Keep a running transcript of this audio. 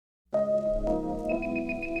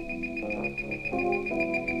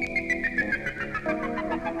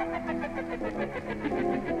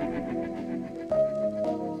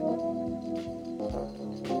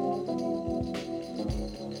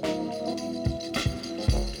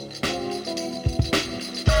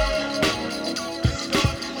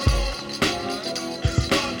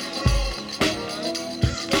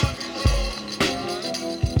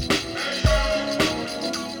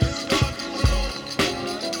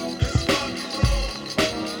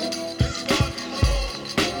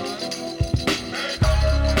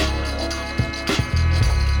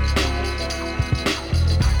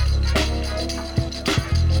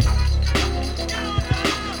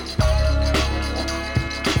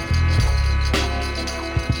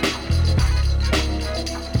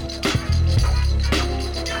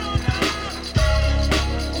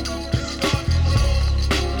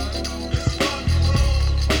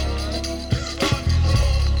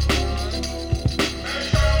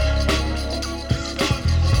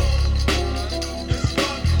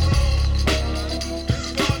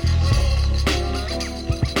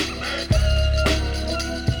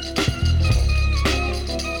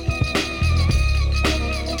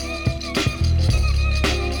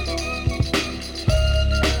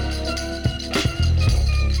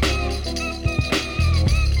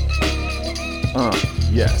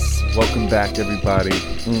Yes, welcome back everybody.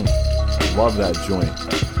 Love that joint.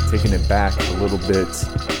 Taking it back a little bit.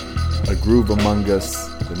 A Groove Among Us,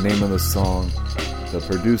 the name of the song. The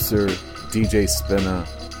producer, DJ Spinna,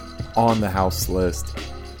 on the house list.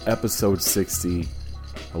 Episode 60.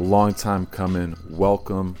 A long time coming.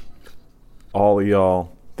 Welcome, all of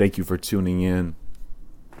y'all. Thank you for tuning in.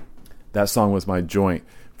 That song was my joint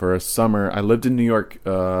for a summer. I lived in New York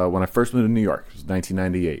when I first moved to New York. It was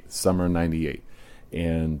 1998, summer of 98.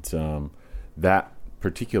 And that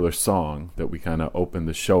particular song that we kind of opened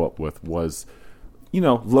the show up with was,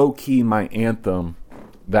 low-key my anthem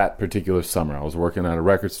that particular summer. I was working at a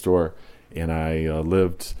record store, and I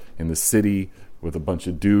lived in the city with a bunch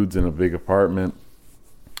of dudes in a big apartment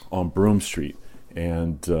on Broome Street.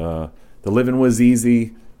 And the living was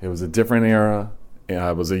easy. It was a different era.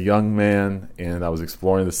 I was a young man, and I was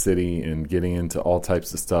exploring the city and getting into all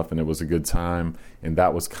types of stuff, and it was a good time. And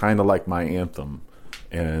that was kind of like my anthem.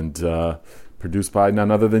 And produced by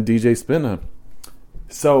none other than DJ Spinna.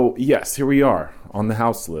 So, yes, here we are on the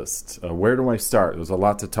house list. Where do I start? There's a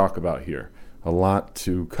lot to talk about here, a lot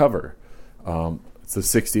to cover. It's the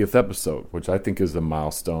 60th episode, which I think is a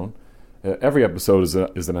milestone. Every episode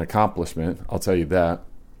is an accomplishment, I'll tell you that.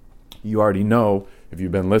 You already know, if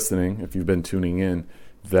you've been listening, if you've been tuning in,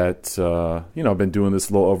 that, I've been doing this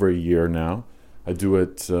a little over a year now. I do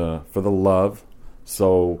it for the love.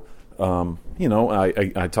 So,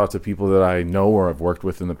 I talk to people that I know or have worked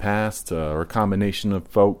with in the past, or a combination of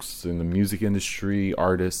folks in the music industry,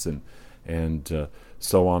 artists, and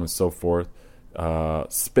so on and so forth.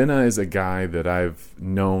 Spinna is a guy that I've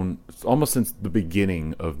known almost since the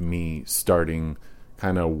beginning of me starting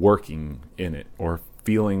kind of working in it, or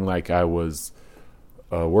feeling like I was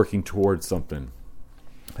working towards something.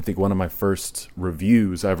 I think one of my first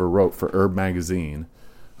reviews I ever wrote for Herb Magazine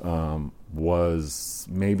was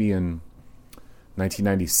maybe in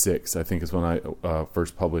 1996, I think is when I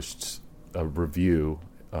first published a review,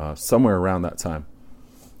 somewhere around that time.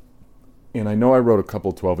 And I know I wrote a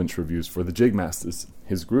couple 12-inch reviews for the Jig Masters,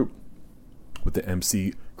 his group, with the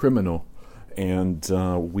MC Criminal. And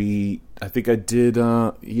I think I did,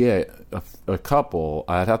 a couple.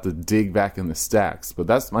 I'd have to dig back in the stacks. But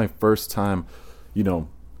that's my first time,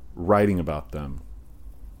 writing about them.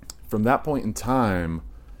 From that point in time,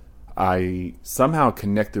 I somehow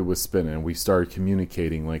connected with Spinna, and we started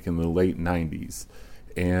communicating like in the late 90s.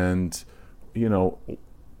 And,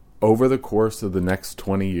 over the course of the next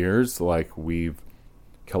 20 years, like, we've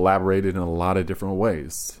collaborated in a lot of different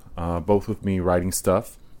ways, both with me writing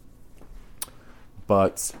stuff.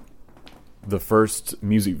 But the first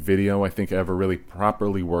music video I think I ever really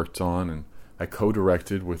properly worked on, and I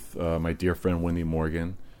co-directed with my dear friend Wendy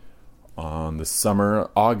Morgan on the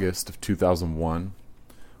August of 2001,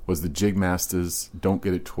 was the Jig Masters Don't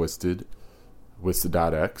Get It Twisted with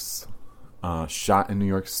Sadat X, shot in New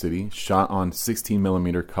York City, shot on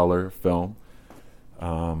 16mm color film,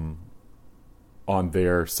 on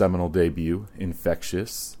their seminal debut,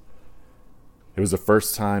 Infectious. It was the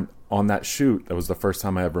first time on that shoot, that was the first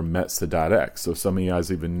time I ever met Sadat X. So some of you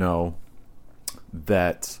guys even know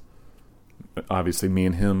that obviously me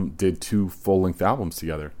and him did 2 full-length albums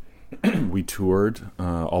together. We toured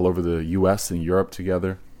all over the U.S. and Europe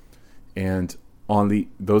together. And on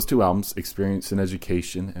those 2 albums, Experience and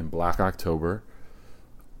Education and Black October,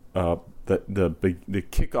 the the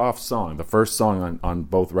kickoff song, the first song on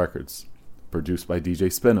both records, produced by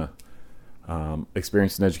DJ Spinna.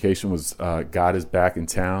 Experience and Education was God Is Back in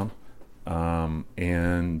Town,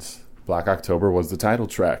 and Black October was the title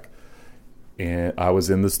track. And I was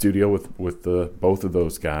in the studio with both of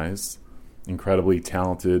those guys, incredibly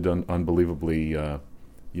talented, unbelievably,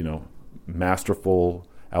 masterful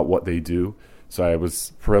at what they do. So I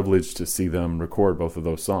was privileged to see them record both of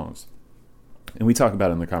those songs. And we talk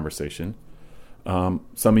about it in the conversation.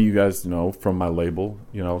 Some of you guys know from my label,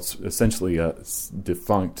 essentially a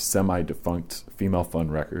semi-defunct Female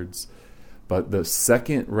Fun Records. But the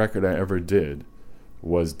second record I ever did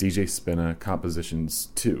was DJ Spinna Compositions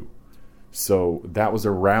 2. So that was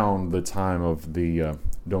around the time of the,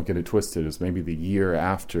 Don't Get It Twisted, it was maybe the year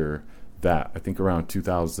after that. I think around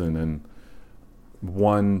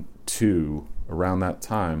 2001, 2, around that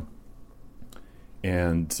time.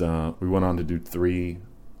 And we went on to do 3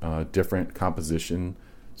 different composition,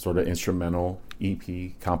 sort of instrumental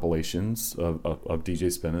EP compilations of DJ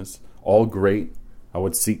Spinna's. All great. I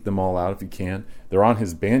would seek them all out if you can. They're on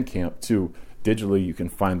his Bandcamp too. Digitally, you can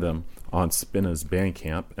find them on Spinna's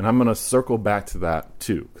Bandcamp. And I'm going to circle back to that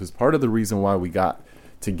too, because part of the reason why we got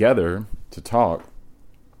together to talk,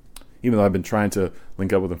 even though I've been trying to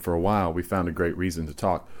link up with him for a while, we found a great reason to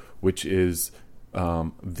talk, which is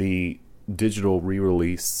the digital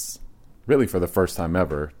re-release, really for the first time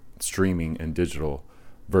ever, streaming and digital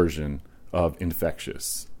version of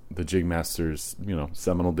Infectious, the Jig Master's,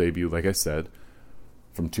 seminal debut, like I said,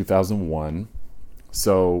 from 2001.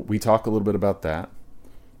 So we talk a little bit about that.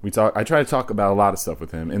 I try to talk about a lot of stuff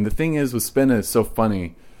with him. And the thing is with Spinna, it's so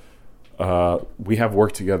funny. We have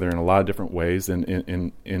worked together in a lot of different ways,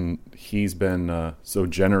 and he's been so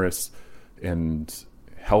generous and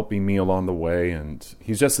helping me along the way. And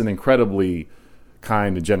he's just an incredibly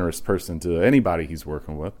kind and generous person to anybody he's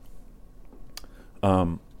working with.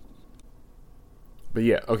 But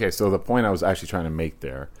yeah, okay, so the point I was actually trying to make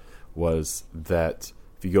there was that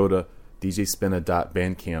if you go to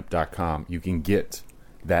djspinna.bandcamp.com, you can get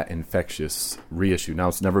that Infectious reissue. Now,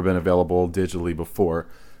 it's never been available digitally before,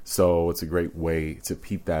 so it's a great way to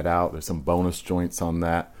peep that out. There's some bonus joints on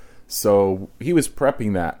that. So he was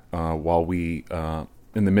prepping that while we,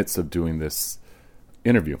 in the midst of doing this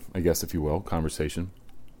interview, I guess, if you will, conversation.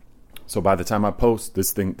 So by the time I post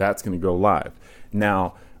this thing, that's going to go live.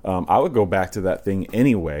 Now, I would go back to that thing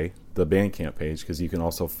anyway, the Bandcamp page, because you can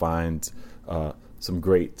also find some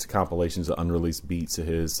great compilations of unreleased beats of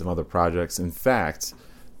his, some other projects. In fact,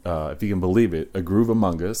 if you can believe it, A Groove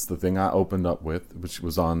Among Us, the thing I opened up with, which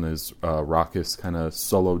was on his raucous kind of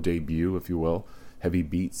solo debut, if you will, Heavy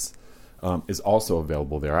Beats, is also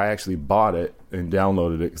available there. I actually bought it and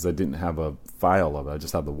downloaded it because I didn't have a file of it. I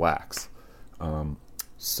just had the wax.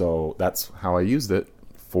 So that's how I used it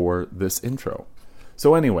for this intro.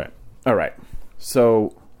 So anyway, all right.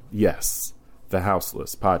 So yes, the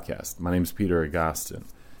Houseless Podcast. My name is Peter Agostin.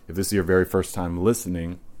 If this is your very first time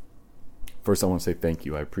listening, first I want to say thank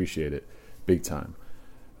you. I appreciate it big time.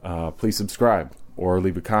 Please subscribe or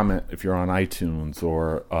leave a comment if you're on iTunes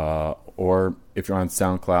or if you're on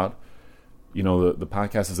SoundCloud. The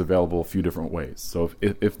podcast is available a few different ways. So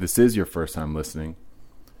if this is your first time listening,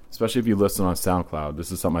 especially if you listen on SoundCloud,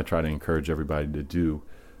 this is something I try to encourage everybody to do,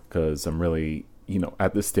 because I'm really,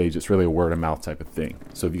 at this stage, it's really a word of mouth type of thing.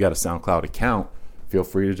 So if you got a SoundCloud account, feel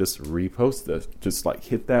free to just repost this. Just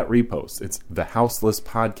hit that repost. It's the Houseless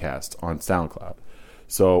Podcast on SoundCloud.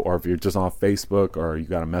 So, or if you're just on Facebook or you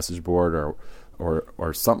got a message board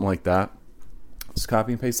or something like that, just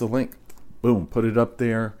copy and paste the link. Boom, put it up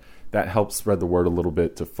there. That helps spread the word a little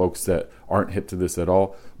bit to folks that aren't hip to this at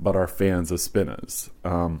all, but are fans of Spinnas.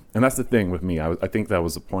 And that's the thing with me. I think that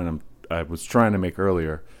was the point I was trying to make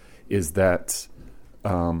earlier, is that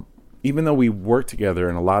even though we work together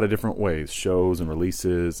in a lot of different ways, shows and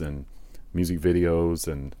releases and music videos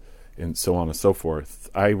and so on and so forth,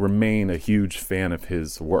 I remain a huge fan of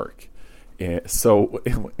his work. And so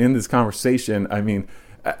in this conversation,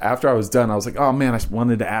 after I was done, I was like, oh man, I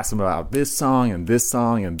wanted to ask him about this song and this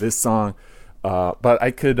song and this song. But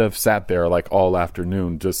I could have sat there all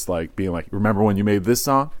afternoon, just being like, remember when you made this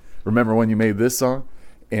song? Remember when you made this song?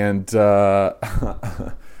 And I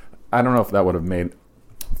don't know if that would have made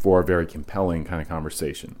for a very compelling kind of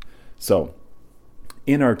conversation. So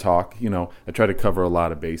in our talk, I try to cover a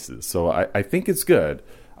lot of bases. So I think it's good.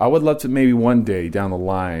 I would love to maybe one day down the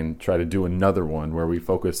line try to do another one where we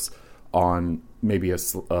focus on maybe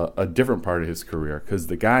a different part of his career, because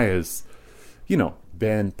the guy has,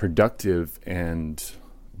 been productive and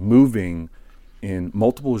moving in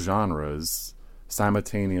multiple genres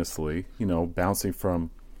simultaneously, bouncing from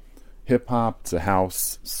hip hop to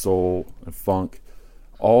house, soul, and funk,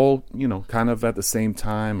 all, kind of at the same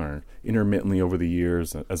time or intermittently over the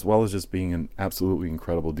years, as well as just being an absolutely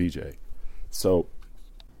incredible DJ. So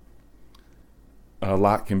a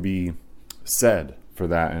lot can be said for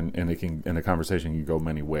that, and a conversation can go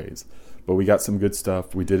many ways. But we got some good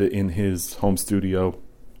stuff. We did it in his home studio,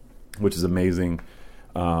 which is amazing.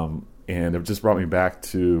 And it just brought me back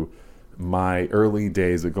to my early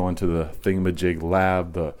days of going to the Thingamajig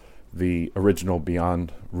Lab, the original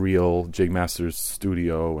Beyond Real Jig Masters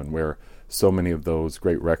studio, and where so many of those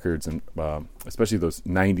great records, and especially those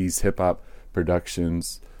 90s hip-hop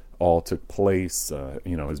productions, all took place.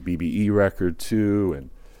 His BBE record too,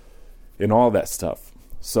 and all that stuff.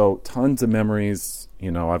 So tons of memories.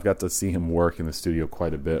 I've got to see him work in the studio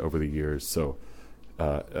quite a bit over the years, so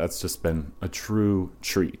that's just been a true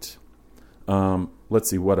treat. Let's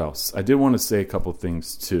see, what else? I did want to say a couple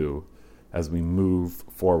things too as we move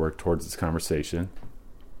forward towards this conversation.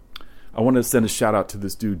 I wanted to send a shout out to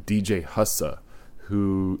this dude, DJ Hussa,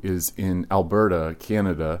 who is in Alberta,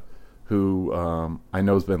 Canada, who I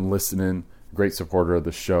know has been listening, great supporter of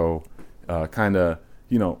the show, kind of,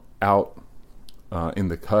 out in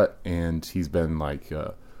the cut, and he's been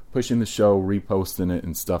pushing the show, reposting it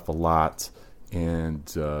and stuff a lot, and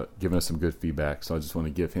giving us some good feedback. So I just want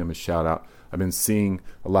to give him a shout out. I've been seeing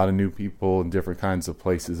a lot of new people in different kinds of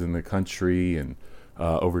places in the country and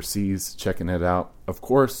overseas checking it out. Of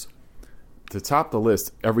course, to top the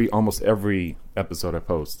list, almost every episode I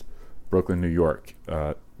post, Brooklyn, New York,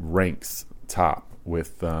 ranks top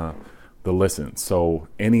with the listen. So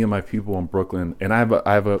any of my people in Brooklyn, and I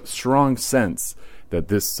have a strong sense that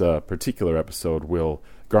this particular episode will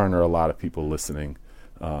garner a lot of people listening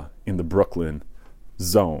in the Brooklyn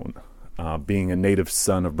zone, being a native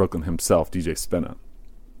son of Brooklyn himself, DJ Spinna.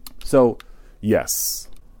 So, yes.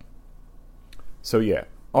 So, yeah.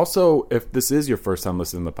 Also, if this is your first time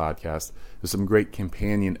listening to the podcast, there's some great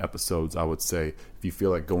companion episodes, I would say, if you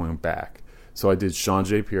feel like going back. So I did Sean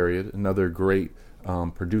J. Period, another great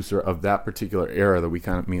producer of that particular era that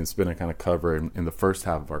me and Spinna kind of cover in the first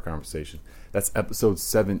half of our conversation. That's episode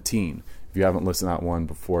 17. If you haven't listened to that one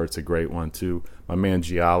before, it's a great one too. My man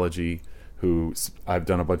Geology, who I've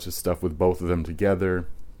done a bunch of stuff with both of them together.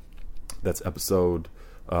 That's episode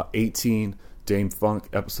 18. Dame Funk,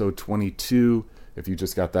 episode 22. If you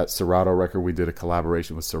just got that Serato record, we did a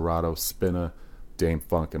collaboration with Serato, Spinna, Dame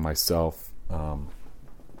Funk, and myself.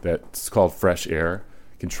 That's called Fresh Air.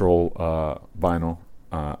 Control vinyl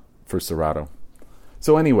for Serato.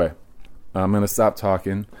 So anyway, I'm going to stop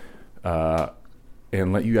talking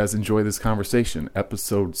and let you guys enjoy this conversation.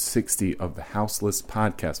 Episode 60 of the Houseless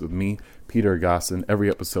Podcast with me, Peter Gossin. Every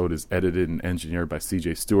episode is edited and engineered by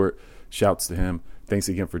CJ Stewart. Shouts to him. Thanks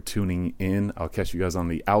again for tuning in. I'll catch you guys on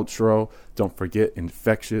the outro. Don't forget,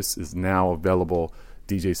 Infectious is now available.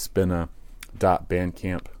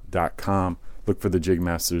 djspinna.bandcamp.com. Look for the Jig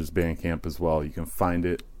Masters Bandcamp as well. You can find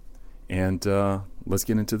it. And let's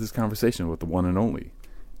get into this conversation with the one and only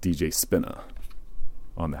DJ Spinna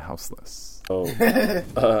on the Houseless. So,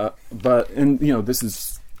 this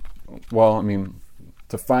is,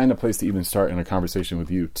 to find a place to even start in a conversation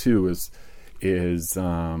with you too is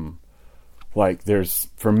there's,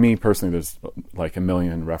 for me personally, there's like a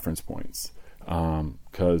million reference points.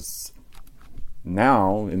 Because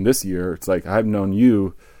now in this year, it's like I've known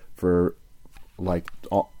you for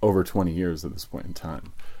over 20 years at this point in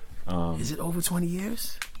time. Is it over 20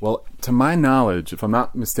 years? Well, to my knowledge, if I'm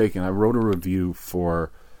not mistaken, I wrote a review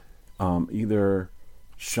for either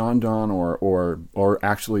Shandon or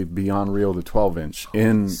actually Beyond Real, the 12-inch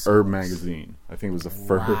in Herb magazine. I think it was the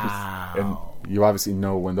first. Wow. And you obviously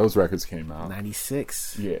know when those records came out.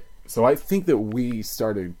 96. Yeah. So I think that we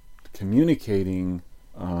started communicating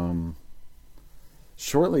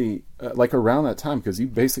shortly, around that time, because you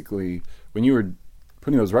basically, when you were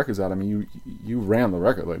putting those records out, you ran the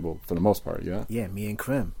record label for the most part, yeah? Yeah, me and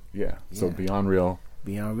Krim. Yeah. So Beyond Real.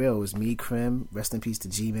 Beyond Real was me, Krim, rest in peace to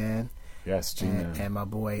G-Man. Yes, G-Man. And my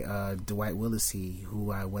boy Dwight Willisey,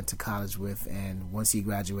 who I went to college with, and once he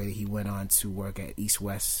graduated, he went on to work at East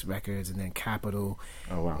West Records and then Capitol.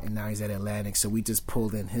 Oh, wow. And now he's at Atlantic. So we just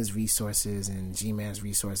pulled in his resources and G-Man's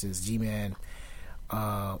resources. G-Man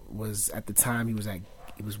was, at the time, he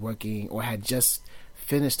was working, or had just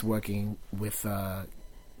finished working with the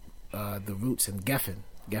Roots and Geffen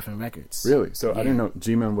Records. Really? So yeah. I didn't know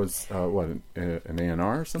G-Man was an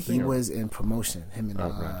A&R or something? He was in promotion. Him and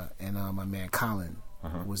my man Colin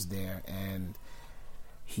was there, and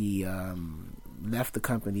he left the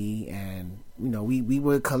company, and we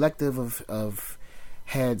were a collective of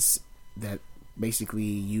heads that basically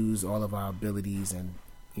use all of our abilities and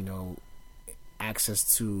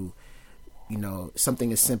access to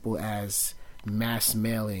something as simple as mass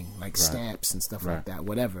mailing, like Right. stamps and stuff Right. like that,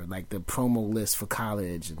 whatever, like the promo list for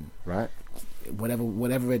college and Right.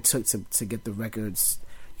 whatever it took to get the records,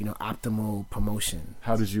 optimal promotion.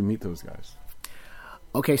 How did you meet those guys?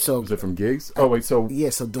 Okay, so Was it from gigs? Oh wait, so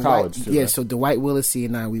so Dwight, college too, right? so Dwight Willisey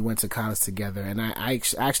and I, we went to college together, and I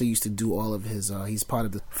actually used to do all of his. He's part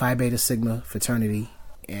of the Phi Beta Sigma fraternity,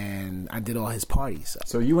 and I did all his parties.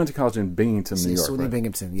 So you went to college in Binghamton, New York, in right?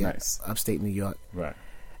 Binghamton, yeah, Nice. upstate New York. Right.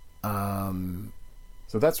 Um,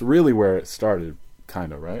 So that's really where it started,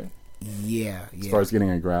 kind of, right? yeah, As far as getting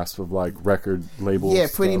a grasp of like record labels. yeah,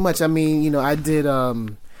 pretty stuff. much. I mean, I did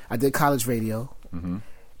college radio. Mm-hmm.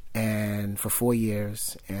 And for 4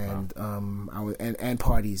 years, and I was and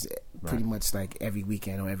parties pretty Right. much like every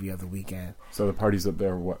weekend or every other weekend. So the parties up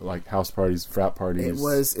there, what, like house parties, frat parties?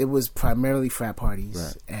 It was primarily frat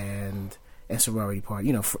parties Right. and sorority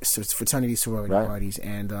parties, fraternity sorority Right. parties,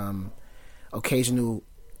 and occasional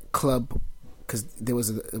club, because there was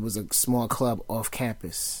a small club off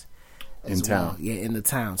campus In as town. well. Yeah, in the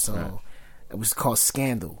town. So. Right. It was called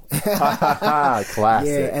Scandal. Classic.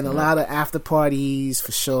 Yeah, and a lot of after parties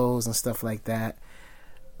for shows and stuff like that.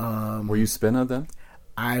 Were you Spinna then?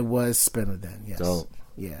 I was Spinna then, yes. Dope.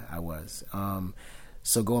 Yeah, I was.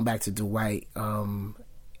 So going back to Dwight,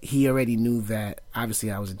 he already knew that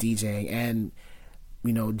obviously I was a DJ, and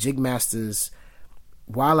Jig Masters,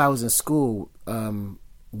 while I was in school,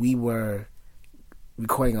 we were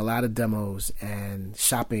recording a lot of demos and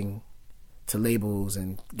shopping to labels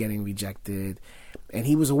and getting rejected, and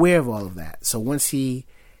he was aware of all of that. So once he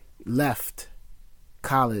left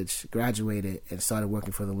college, graduated, and started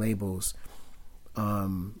working for the labels,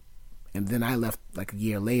 and then I left like a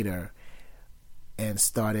year later and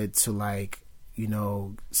started to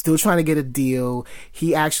still trying to get a deal.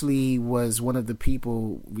 He actually was one of the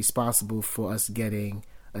people responsible for us getting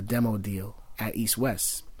a demo deal at East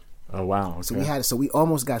West. Oh wow! Okay. So we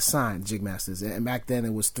almost got signed, Jig Masters, and back then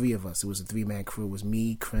it was 3 of us. It was a 3-man crew. It was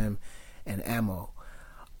me, Krim, and Ammo.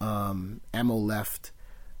 Ammo left.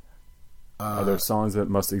 Are there songs that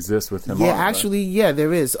must exist with him? Yeah, on, right? actually, yeah,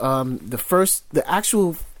 there is. The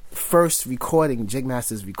actual first recording, Jig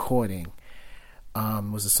Masters recording,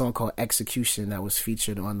 was a song called "Execution" that was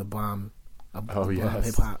featured on the Bomb, yes.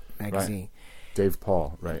 hip hop magazine. Right. Dave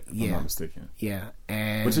Paul, right? If I'm Yeah. not mistaken. Yeah,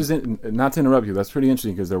 and Which is not to interrupt you. That's pretty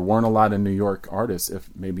interesting because there weren't a lot of New York artists, if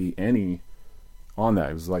maybe any, on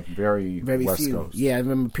that. It was like very West few. Coast. Yeah, I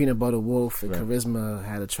remember Peanut Butter Wolf and Right. Charisma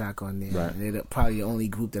had a track on there. Right. They're probably the only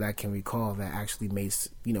group that I can recall that actually made,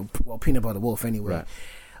 Peanut Butter Wolf anyway.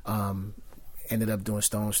 Right. Ended up doing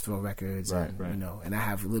Stone's Throw Records, Right, and right. and I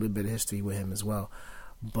have a little bit of history with him as well.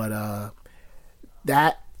 But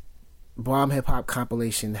that Bomb Hip Hop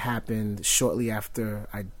compilation happened shortly after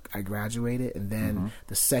I graduated, and then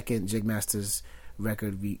the second Jig Masters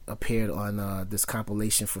record appeared on this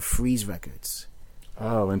compilation for Freeze Records.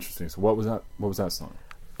 Oh, interesting. So what was that? What was that song?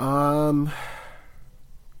 I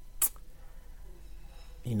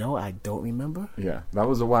don't remember. Yeah, that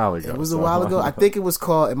was a while ago. It was a while ago. I think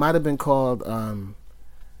it might have been called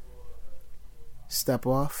Step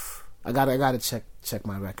Off. I gotta check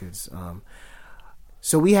my records.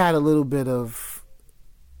 So we had a little bit of,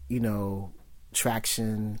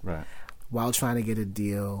 traction Right. while trying to get a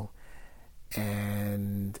deal,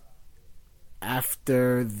 and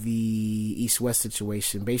after the East West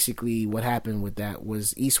situation, basically what happened with that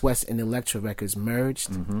was East West and Elektra Records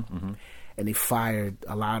merged, and they fired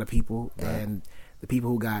a lot of people, Right. and the people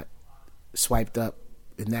who got swiped up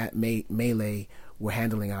in that melee were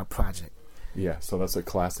handling our project. Yeah, so that's a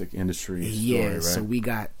classic industry story, Yeah, right? so we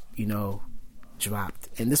got, dropped.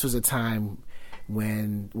 And this was a time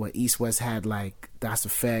when East West had like Das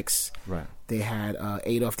Effects. Right. They had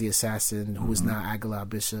Adolf the Assassin, who was now Aguilar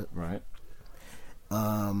Bishop. Right.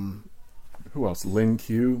 Who else? Lin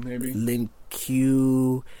Q, maybe? Lin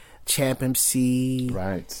Q, Champ MC.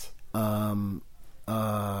 Right.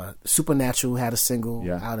 Supernatural had a single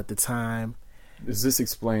Yeah. out at the time. Does this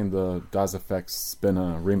explain the Das Effects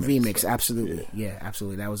Spinna remix? Absolutely. Yeah,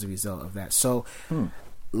 absolutely. That was a result of that. So,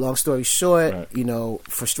 long story short, Right.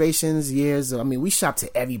 frustrations, years. I mean, we shopped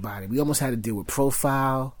to everybody. We almost had to deal with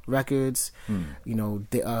Profile Records.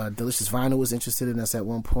 Delicious Vinyl was interested in us at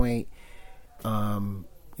one point.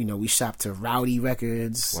 We shopped to Rowdy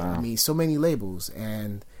Records. Wow. I mean, so many labels.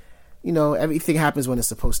 And, everything happens when it's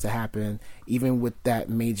supposed to happen. Even with that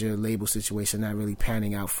major label situation not really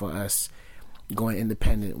panning out for us, going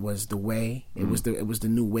independent was the way. It was the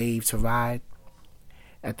new wave to ride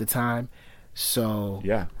at the time. So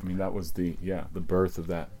Yeah, I mean that was the birth of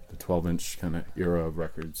the 12-inch kind of era of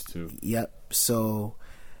records too. Yep. So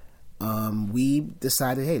we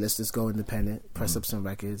decided, hey, let's just go independent, press up some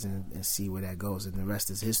records, and see where that goes. And the rest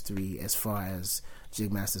is history as far as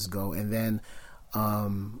Jig Masters go. And then I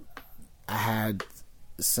had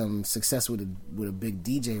some success with a big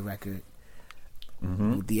DJ record,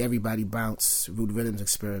 with the Everybody Bounce Rude Rhythms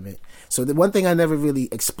experiment. So the one thing I never really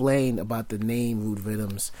explained about the name Rude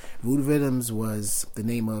Rhythms was the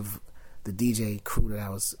name of the DJ crew that I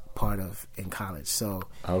was part of in college. So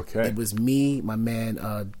it was me, my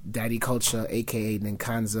man Daddy Culture, aka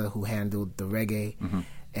Nkanza, who handled the reggae,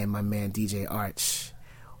 and my man DJ Arch,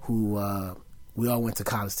 who we all went to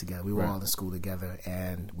college together. We were all in school together,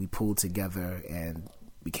 and we pulled together and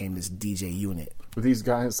became this DJ unit. Were these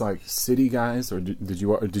guys like city guys, or did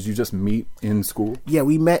you just meet in school? Yeah,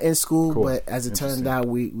 we met in school, but as it turned out,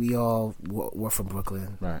 we all were from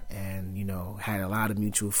Brooklyn, right? And had a lot of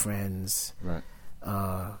mutual friends, right?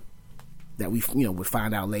 That we would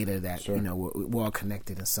find out later that we're all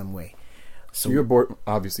connected in some way. So you're born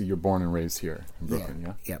and raised here in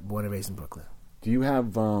Brooklyn, yeah, born and raised in Brooklyn. Do you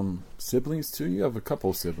have siblings too? You have a couple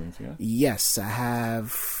of siblings, yeah? Yes, I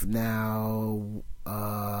have now.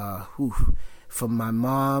 From my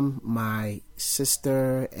mom, my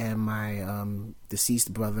sister, and my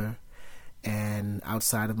deceased brother, and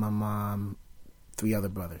outside of my mom, 3 other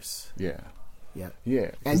brothers. Yeah.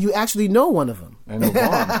 Yeah. And you actually know one of them. I know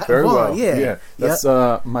Vaughn very well. Yeah. That's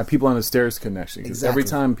my People on the Stairs connection. Because every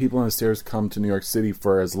time People on the Stairs come to New York City,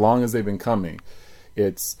 for as long as they've been coming,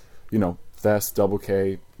 it's, Thess, Double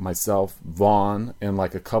K, myself, Vaughn, and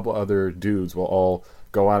like a couple other dudes will all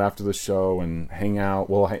go out after the show and hang out.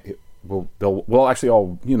 We'll actually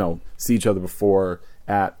all see each other before,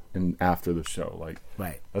 at, and after the show. Like,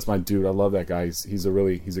 right. That's my dude. I love that guy. He's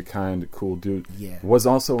a kind, cool dude. Yeah. Was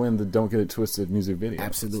also in the Don't Get It Twisted music video.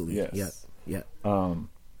 Absolutely. Yes. Yeah.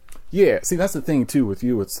 Yeah. See, that's the thing too with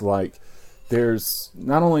you. It's like there's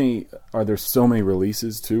not only are there so many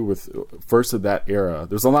releases too with first of that era.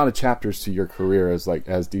 There's a lot of chapters to your career as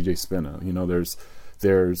DJ Spinna.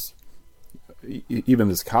 There's even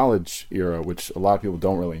this college era, which a lot of people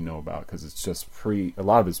don't really know about because it's just a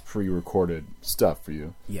lot of it's pre-recorded stuff for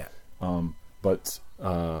you. Yeah. But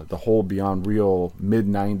the whole Beyond Real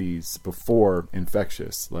mid-90s before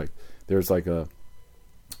Infectious, like there's like a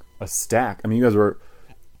stack. I mean, you guys were,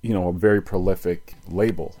 a very prolific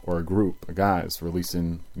label or a group of guys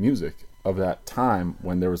releasing music of that time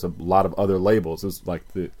when there was a lot of other labels. It was like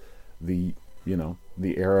the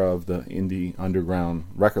era of the indie underground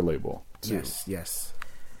record label. Too. Yes.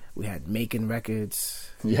 We had Macon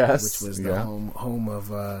Records, yes, which was the home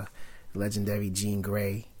of legendary Jean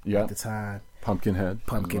Grey at the time. Pumpkinhead,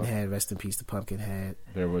 rest in peace to Pumpkinhead.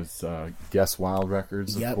 There was Guess Wild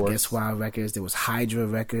Records, of course. Guess Wild Records. There was Hydra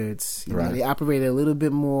Records. Right. They operated a little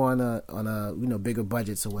bit more on a bigger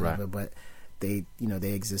budgets or whatever, but they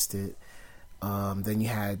existed. Then you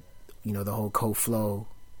had the whole Co-Flow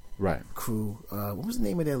crew. What was the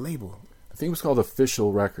name of their label? I think it was called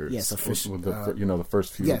Official Records. Yes, Official. With the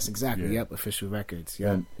first few. Yes, exactly. Yeah. Yep, Official Records.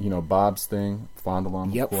 Yep. And Bob's thing,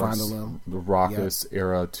 Fondulum. Yep, of course. Fondulum. The Raucous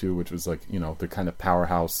era too, which was like the kind of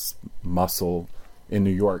powerhouse muscle in New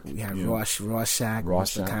York. We had Rorschach,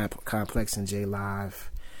 Mr. Complex, and J Live.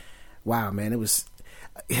 Wow, man,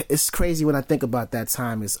 it's crazy when I think about that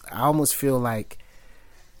time. I almost feel like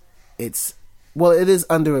it is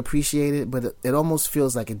underappreciated, but it almost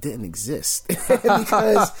feels like it didn't exist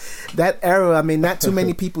because that era. I mean, not too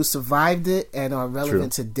many people survived it and are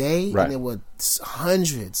relevant today. Right. And there were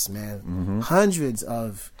hundreds, man, hundreds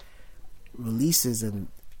of releases, and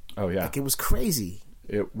it was crazy.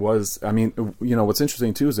 It was. I mean, what's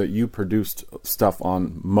interesting too is that you produced stuff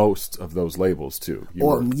on most of those labels too.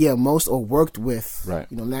 Most or worked with. Right.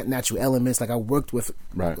 Natural Elements. Like I worked with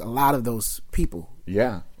a lot of those people.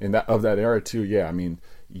 Yeah, and of that era too. Yeah, I mean,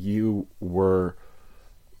 you were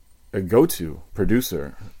a go-to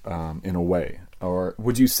producer in a way, or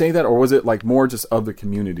would you say that, or was it like more just of the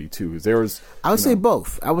community too? I would say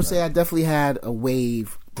both. I would say I definitely had a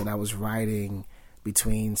wave that I was riding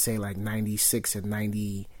between, say, like 96 and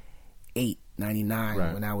 98,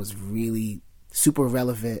 99, when I was really super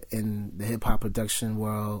relevant in the hip hop production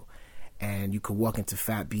world, and you could walk into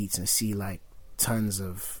Fat Beats and see like tons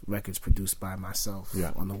of records produced by myself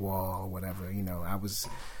on the wall or whatever. I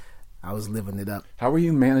was living it up. How were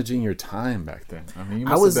you managing your time back then? I mean, you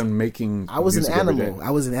must have been making. I was music an animal. every day. I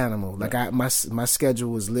was an animal. Like my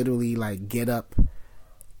schedule was literally like get up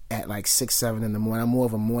at like 6, 7 in the morning. I'm more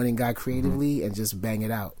of a morning guy creatively, and just bang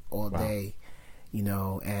it out all day,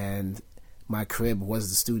 And my crib was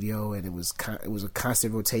the studio, and it was a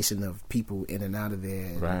constant rotation of people in and out of there.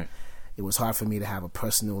 And, right. it was hard for me to have a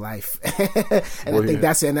personal life. And I think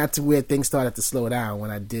that's where things started to slow down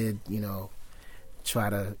when I did, try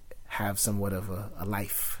to have somewhat of a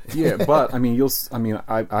life. Yeah, but I mean,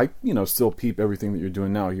 I still peep everything that you're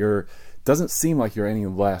doing now. Doesn't seem like you're any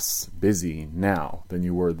less busy now than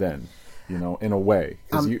you were then, in a way.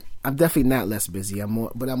 I'm definitely not less busy. I'm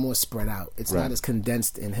more spread out. It's not as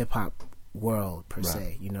condensed in hip hop world per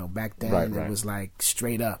se. Back then it was like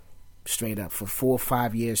straight up for 4 or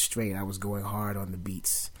 5 years straight. I was going hard on the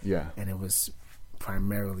beats. Yeah, and it was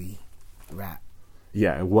primarily rap.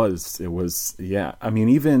 Yeah, it was. Yeah, I mean,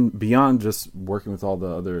 even beyond just working with all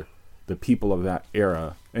the people of that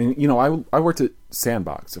era, and I worked at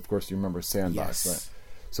Sandbox. Of course, you remember Sandbox, right?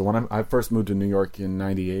 So when I first moved to New York in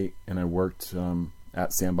 '98, and I worked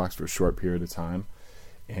at Sandbox for a short period of time,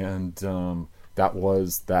 and that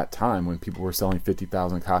was that time when people were selling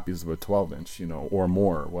 50,000 copies of a 12-inch, or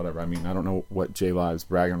more, or whatever. I mean, I don't know what J Live's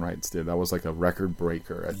Bragging Rights did. That was like a record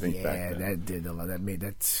breaker, I think. Yeah, that did a lot.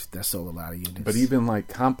 That sold a lot of units. But even like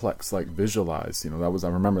Complex, like Visualize, I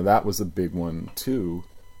remember that was a big one too.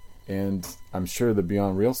 And I'm sure the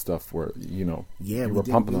Beyond Real stuff were, you were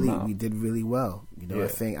pumping them out. We did really well. I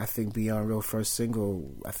think Beyond Real first single,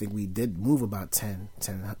 I think we did move about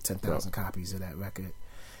 10,000 copies of that record.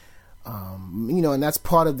 And that's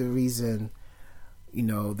part of the reason,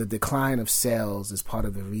 the decline of sales is part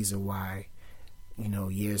of the reason why,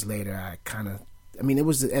 years later, it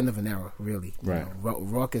was the end of an era, really. Right.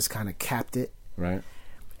 Raucus kind of capped it. Right.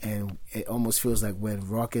 And it almost feels like when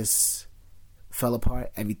Raucus fell apart,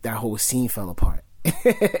 that whole scene fell apart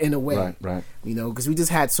in a way. Right. Because we just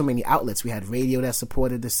had so many outlets. We had radio that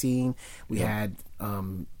supported the scene. We had,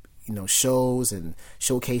 shows and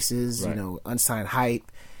showcases, Unsigned Hype.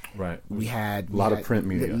 Right. We had a lot of print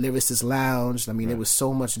media. Lyricist Lounge. I mean, there was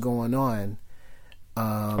so much going on.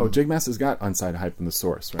 Jig Master's got Unsigned Hype in the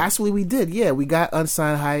Source, right? Actually, we did. Yeah, we got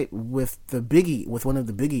Unsigned Hype with one of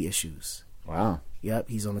the Biggie issues. Wow. Yep,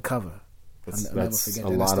 he's on the cover. That's a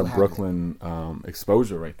lot of Brooklyn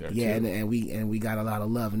exposure right there. Yeah, too. and we got a lot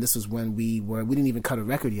of love. And this was when we didn't even cut a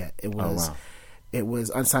record yet. It was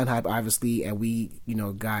Unsigned Hype, obviously, and we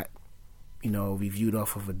got reviewed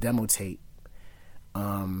off of a demo tape.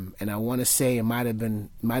 And I want to say it might have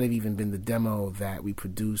even been the demo that we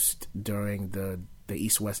produced during the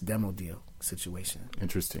East West demo deal situation.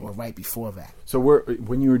 Interesting. Or right before that. So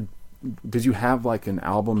did you have like an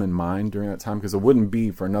album in mind during that time? Because it wouldn't be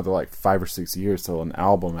for another like 5 or 6 years till an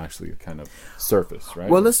album actually kind of surfaced, right?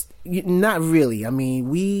 Well, not really. I mean,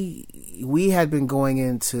 we had been going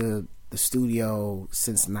into the studio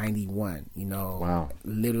since 91, Wow.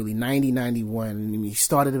 Literally 91. I mean, we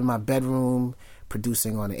started in my bedroom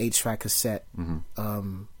producing on an 8-track cassette,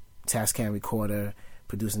 Tascam recorder,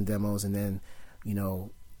 producing demos, and then,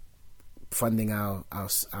 funding our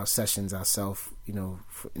sessions ourselves,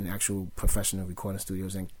 in actual professional recording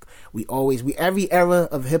studios. And every era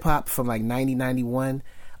of hip hop from like 91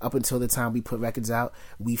 up until the time we put records out,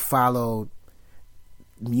 we followed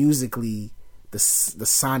musically the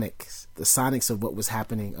sonics of what was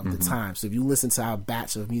happening of the time. So if you listen to our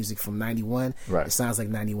batch of music from 91, it sounds like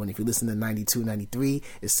 91. If you listen to 92, 93,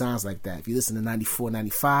 it sounds like that. If you listen to 94,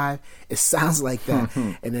 95, it sounds like that.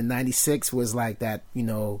 And then 96 was like that,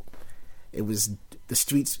 it was the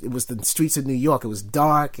streets of New York. It was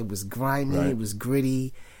dark, it was grimy, it was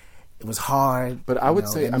gritty, it was hard. But I would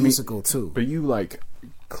say, musical too. But you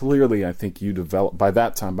clearly, I think you developed by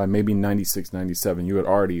that time, by maybe 96, 97, you had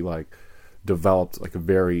already developed a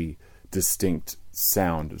very distinct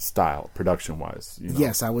sound style production wise.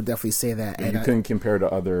 Yes, I would definitely say that. And you couldn't compare to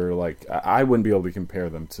other I wouldn't be able to compare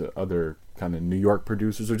them to other kind of New York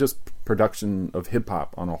producers or just production of hip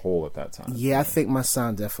hop on a whole at that time. Yeah, I think my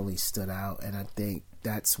sound definitely stood out, and I think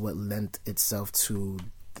that's what lent itself to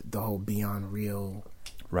the whole Beyond Real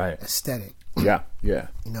aesthetic. Yeah. You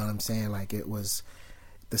know what I'm saying?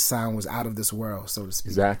 The sound was out of this world, so to speak.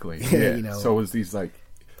 Exactly. Yeah. So it was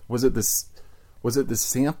was it the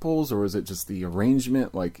samples or was it just the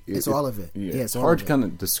arrangement? It's all of it. Yeah, it's all hard to kind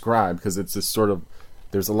of describe because it's just sort of,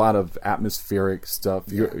 there's a lot of atmospheric stuff.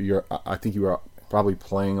 Yeah. I think you were probably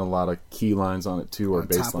playing a lot of key lines on it too, or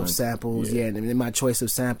bass lines. Top of samples, yeah. And then my choice of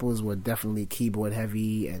samples were definitely keyboard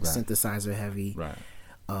heavy and synthesizer heavy. Right.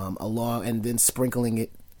 And then sprinkling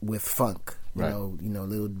it with funk. You know,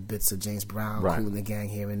 little bits of James Brown, Kool and the Gang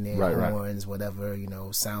here and there, horns, whatever,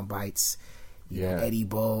 sound bites. Eddie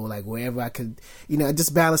Bo, wherever I could,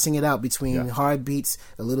 just balancing it out between hard beats,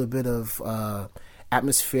 a little bit of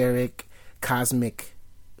atmospheric, cosmic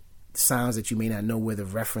sounds that you may not know where the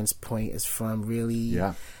reference point is from, really.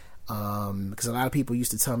 Yeah. Because a lot of people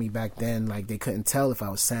used to tell me back then, they couldn't tell if I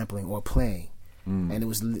was sampling or playing. and it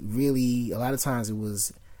was really a lot of times it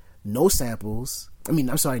was no samples. I mean,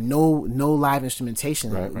 I'm sorry, no live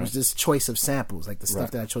instrumentation. Right, it was just choice of samples, like the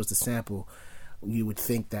stuff that I chose to sample. You would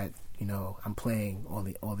think that I'm playing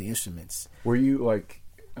all the instruments. Were you like,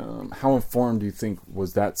 how informed do you think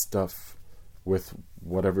was that stuff with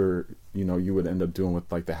whatever you would end up doing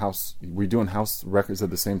with like the house? Were you doing house records at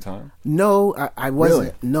the same time? No, I wasn't.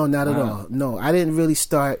 Really? No, not at all. No, I didn't really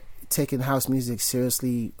start taking house music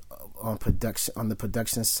seriously on the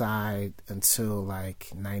production side until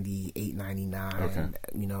like 98, 99. Okay.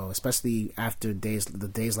 Especially after the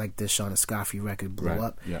days like this, Sean Escoffi record blew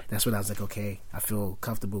up. Yeah. That's when I was like, okay, I feel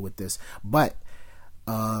comfortable with this. But,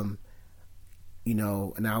 and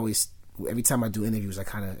I always, every time I do interviews, I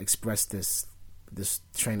kind of express this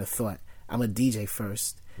train of thought. I'm a DJ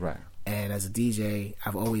first. Right. And as a DJ,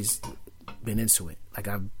 I've always been into it. Like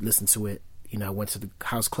I've listened to it. I went to the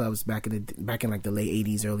house clubs back in like the late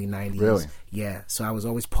 80s, early 90s. Really? Yeah. So I was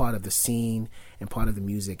always part of the scene and part of the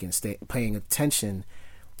music and paying attention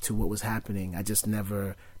to what was happening. I just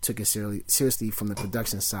never took it seriously from the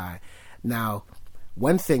production side. Now,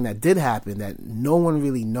 one thing that did happen that no one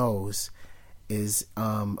really knows is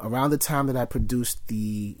around the time that I produced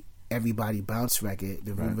the Everybody Bounce record,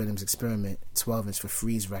 the Real Rhythms Experiment 12-inch for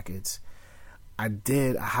Freeze Records, I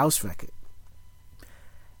did a house record.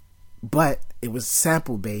 But it was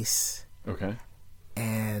sample based. Okay.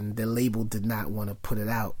 And the label did not want to put it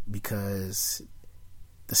out because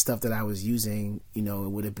the stuff that I was using, it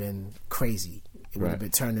would have been crazy. It would have been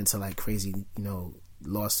turned into like crazy,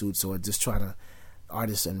 lawsuits or just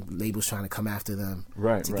artists and labels trying to come after them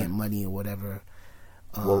to get money or whatever.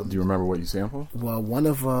 Well, do you remember what you sampled? Well, one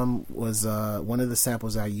of them was one of the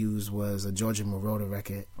samples I used was a Georgia Moroder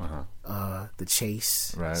record, The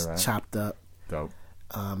Chase, chopped up. Dope.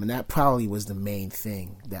 And that probably was the main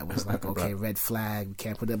thing that was like, okay, red flag, we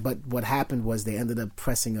can't put it. But what happened was they ended up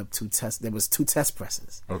pressing up there was 2 test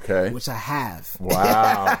presses. Okay. Which I have.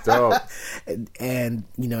 Wow, dope. and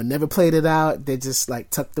never played it out. They're just like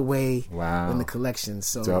tucked away in the collection.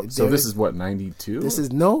 So this is what, 92? This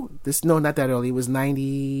is not that early. It was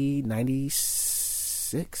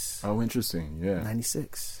 96. Oh, interesting. Yeah.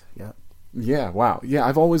 96. Yeah. Yeah, wow. Yeah,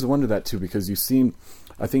 I've always wondered that too, because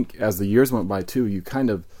I think as the years went by too, you kind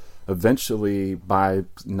of eventually by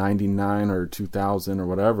 99 or 2000 or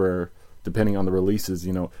whatever, depending on the releases,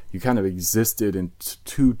 you kind of existed in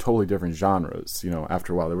 2 totally different genres,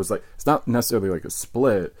 after a while. There was like, it's not necessarily like a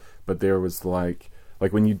split, but there was like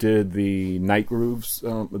when you did the Night Grooves,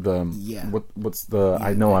 what's the,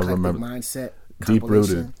 I know I remember. Mindset. Deep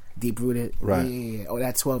Rooted. Right. Yeah. Oh,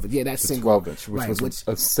 that 12-inch. Yeah, that's 12-inch, which was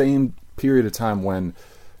the same period of time when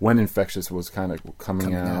Infectious was kind of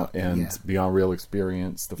coming out and Beyond Real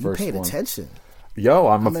Experience, the first one. You paid attention. Yo,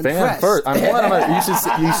 I'm a fan first. I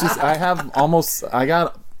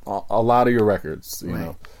got a lot of your records, you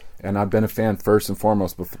know, and I've been a fan first and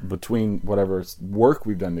foremost between whatever work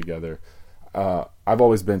we've done together. I've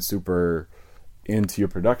always been super into your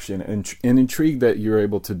production and intrigued that you're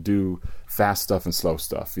able to do fast stuff and slow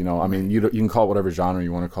stuff. I mean, you can call it whatever genre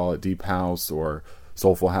you want to call it, deep house or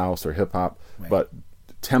soulful house or hip hop, but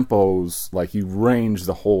tempos, like you range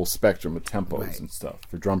the whole spectrum of tempos and stuff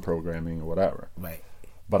for drum programming or whatever. Right.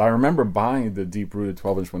 But I remember buying the Deep Rooted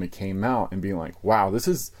 12-inch when it came out and being like, wow, this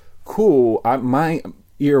is cool. My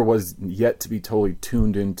ear was yet to be totally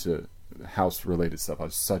tuned into house related stuff. I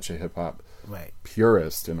was such a hip hop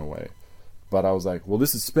purist in a way. But I was like, well,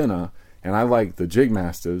 this is Spinna, and I like the Jig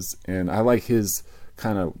Masters, and I like his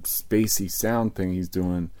kind of spacey sound thing he's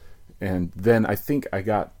doing. And then I think I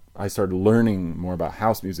started learning more about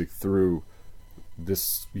house music through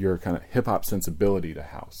your kind of hip hop sensibility to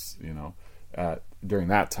house, during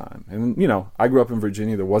that time. And I grew up in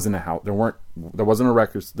Virginia. There wasn't a house. There wasn't a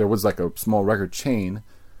record. There was like a small record chain,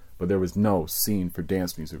 but there was no scene for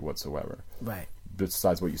dance music whatsoever. Right.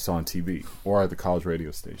 Besides what you saw on TV or at the college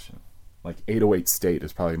radio station. Like 808 State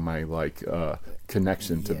is probably my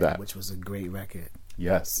connection to that, which was a great record.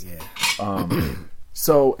 Yes. Yeah.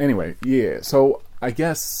 So anyway, so I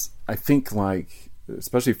think like,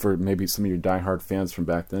 especially for maybe some of your diehard fans from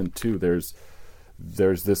back then too, there's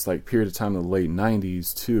this like period of time in the late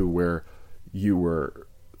 90s too where you were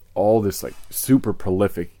all this like super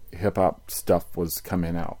prolific hip hop stuff was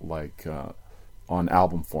coming out like on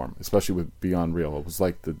album form, especially with Beyond Real. It was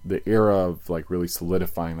like the era of like really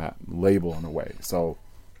solidifying that label in a way. So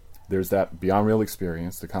there's that Beyond Real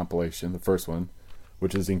Experience, the compilation, the first one,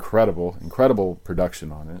 which is incredible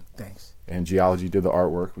production on it. Thanks. And Geology did the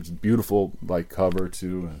artwork, which is beautiful, like cover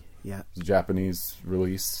too. Yeah. It was a Japanese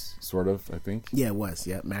release, sort of, I think. Yeah, it was.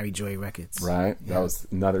 Yeah, Mary Joy Records. Right. Yeah. That was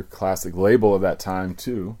another classic label of that time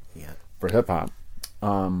too. Yeah. For hip hop.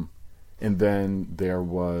 And then there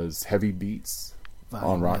was Heavy Beats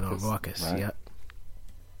on Raucous. Right? Yep.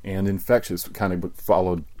 And Infectious kind of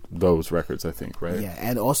followed those records, I think, right? Yeah,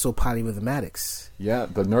 and also Polyrhythmatics. Yeah,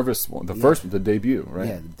 the Nervous one, the first, the debut, right?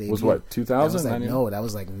 Yeah, the debut. Was what, 2000? That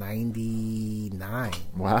was like 99.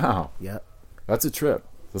 Wow. Yep. That's a trip.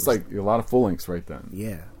 That's like a lot of full lengths right then.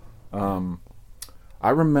 Yeah. I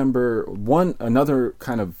remember another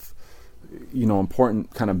kind of,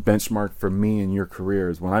 important kind of benchmark for me in your career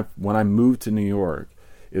is when I moved to New York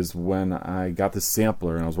is when I got this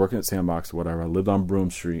sampler, and I was working at Sandbox or whatever. I lived on Broome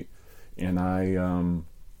Street, and I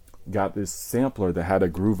got this sampler that had A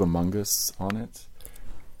Groove Among Us on it.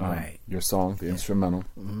 Right. Your song, the instrumental.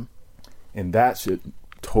 Mm-hmm. And that shit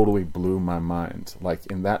totally blew my mind. Like,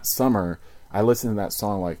 in that summer, I listened to that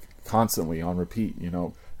song like constantly on repeat,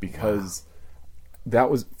 because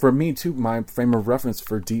that was, for me too, my frame of reference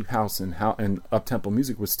for deep house and up-tempo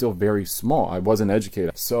music was still very small. I wasn't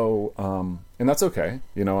educated. So, and that's okay.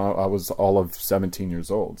 I was all of 17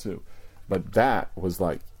 years old too. But that was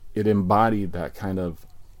like, it embodied that kind of,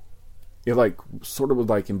 it like sort of would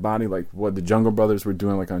like embody like what the Jungle Brothers were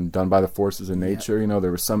doing, like on Done by the Forces of Nature.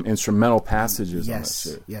 There were some instrumental passages on that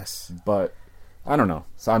shit. Yes. But I don't know.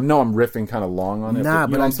 So I know I'm riffing kind of long on it.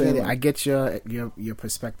 But I get it. I get your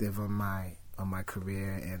perspective on my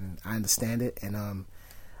career, and I understand it. And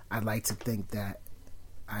I'd like to think that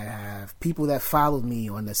I have people that followed me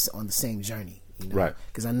on the same journey. Right.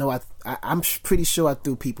 Because I know I'm pretty sure I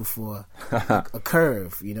threw people for a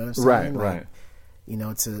curve. You know what I'm saying? Right.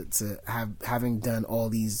 To having done all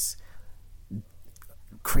these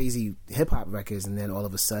crazy hip hop records, and then all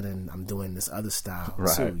of a sudden I'm doing this other style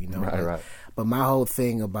too. Right. But my whole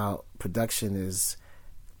thing about production is,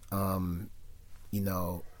 I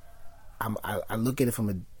look at it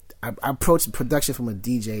I approach production from a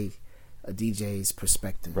DJ's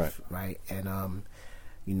perspective, right? And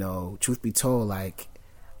truth be told, like,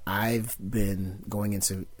 I've been going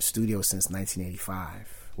into studio since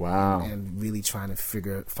 1985. Wow. And really trying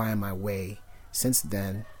to find my way since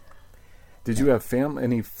then. Did you have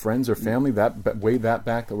any friends or family way that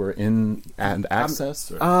back that were in and access?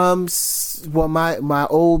 Well, my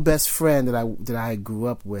old best friend that I grew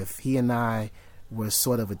up with, he and I were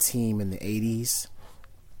sort of a team in the 80s,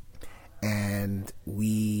 and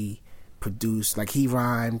we produced, like, he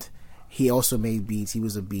rhymed, he also made beats, he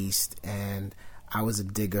was a beast, and I was a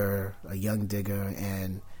young digger,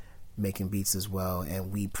 and making beats as well.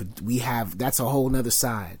 And we have, that's a whole nother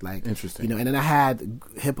side, like, interesting, and then I had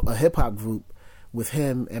a hip hop group with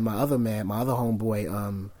him and my other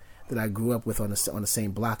homeboy that I grew up with on the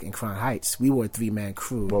same block in Crown Heights. We were a 3-man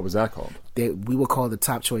crew. What was that called? We were called the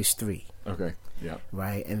Top Choice 3. Okay. Yeah.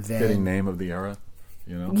 Right. And then fitting name of the era,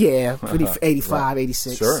 Yeah, pretty 85, right.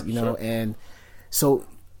 86, sure, and so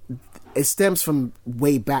it stems from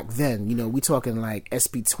way back then. We talking like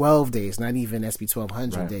SP12 days, not even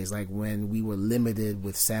SP1200 days, like when we were limited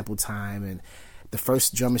with sample time. And the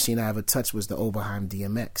first drum machine I ever touched was the Oberheim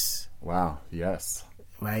DMX. Wow, yes.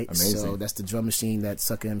 Right? Amazing. So that's the drum machine that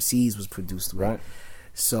Sucker MCs was produced with. Right.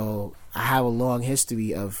 So I have a long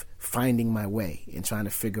history of finding my way and trying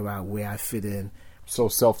to figure out where I fit in. So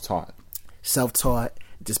self-taught,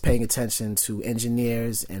 just paying attention to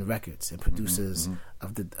engineers and records and producers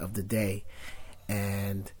of the day.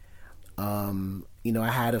 And I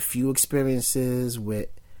had a few experiences with,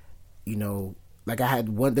 like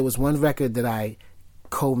there was one record that I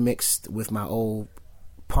co-mixed with my old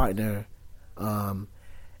partner,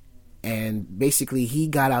 and basically he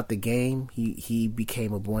got out the game. He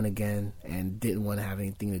became a born again and didn't want to have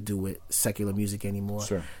anything to do with secular music anymore.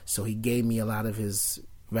 Sure. So he gave me a lot of his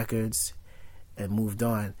records and moved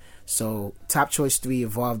on. So Top Choice 3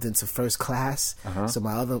 evolved into First Class. So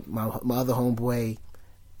my other homeboy,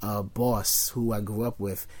 Boss, who I grew up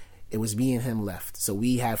with, it was me and him left. So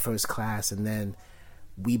we had First Class, and then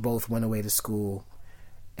we both went away to school,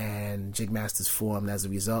 and Jig Masters formed as a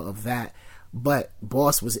result of that. But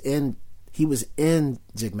Boss was in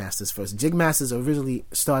Jig Masters first. Jig Masters originally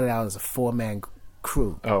started out as a 4-man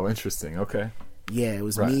crew. Oh, interesting. Okay. Yeah, it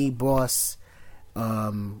was me, Boss,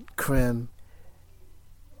 Krim,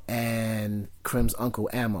 and Krim's uncle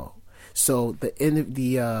Ammo. So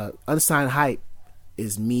the Unsigned Hype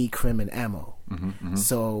is me, Krim, and Ammo.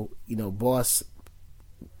 So Boss,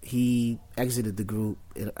 he exited the group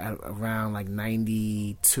around like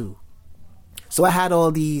 92. So I had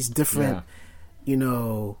all these different,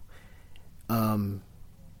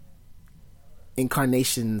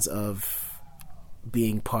 incarnations of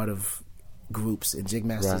being part of groups, and Jig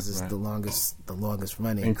Masters is the longest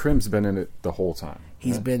running. And Crim's been in it the whole time.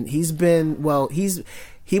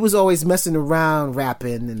 He was always messing around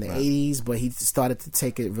rapping in the 80s, but he started to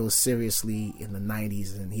take it real seriously in the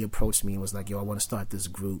 90s, and he approached me and was like, yo, I want to start this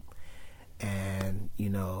group, and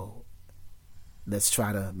let's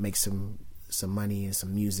try to make some money and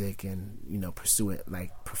some music, and pursue it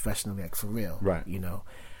like professionally, like for real, right?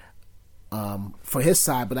 For his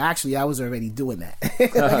side, but actually I was already doing that.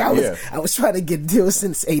 I was trying to get deals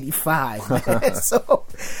since '85, so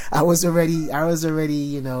I was already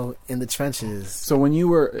in the trenches. So when you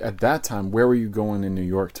were at that time, where were you going in New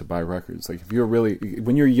York to buy records? Like, if you're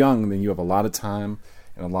when you're young, then you have a lot of time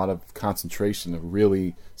and a lot of concentration to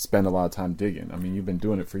really spend a lot of time digging. I mean, you've been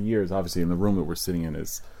doing it for years. Obviously, in the room that we're sitting in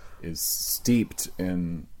is steeped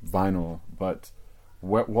in vinyl, but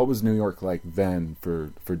what was New York like then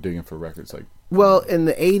for digging for records? Like, well, in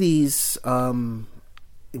the 80s,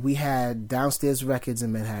 we had Downstairs Records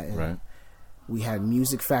in Manhattan. Right. We had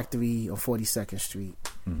Music Factory on 42nd Street,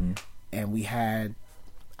 mm-hmm. and we had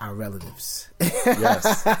our relatives.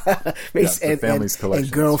 Yes, the family's collection,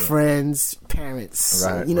 and girlfriends, parents.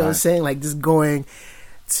 Right, what I'm saying? Like, just going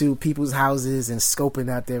to people's houses and scoping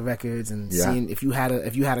out their records and seeing if you had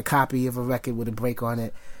a copy of a record with a break on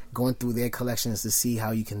it, going through their collections to see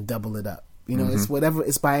how you can double it up. Mm-hmm.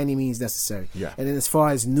 It's by any means necessary. Yeah. And then as far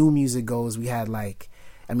as new music goes, we had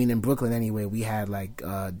in Brooklyn anyway, we had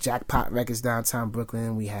Jackpot Records downtown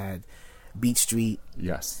Brooklyn. We had Beat Street.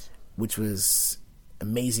 Yes. Which was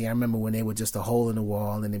amazing. I remember when they were just a hole in the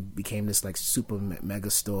wall, and it became this like super mega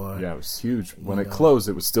store. Yeah, it was huge. When it closed,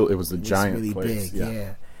 it was a giant really place. Big.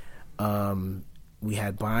 Yeah. We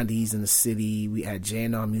had Bondi's in the city. We had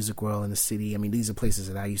J&R Music World in the city. I mean, these are places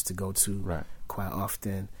that I used to go to quite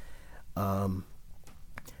often. Then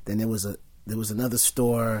there was another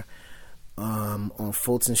store on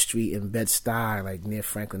Fulton Street in Bed-Stuy, like near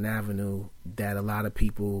Franklin Avenue, that a lot of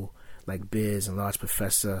people like Biz and Large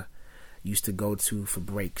Professor used to go to for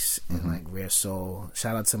breaks, and like Rare Soul.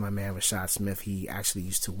 Shout out to my man Rashad Smith. He actually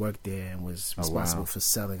used to work there and was responsible for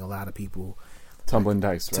selling a lot of people. Tumbling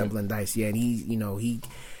Dice, right? Tumbling Dice, yeah. And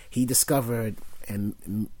he discovered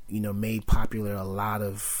and made popular a lot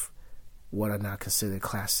of what are now considered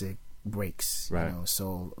classic breaks. Right.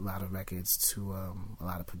 Sold a lot of records to a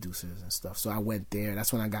lot of producers and stuff. So I went there.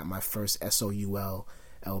 That's when I got my first SOUL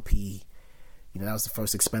LP. That was the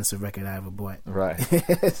first expensive record I ever bought. Right.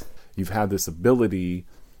 You've had this ability,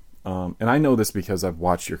 and I know this because I've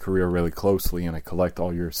watched your career really closely, and I collect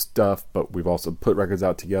all your stuff, but we've also put records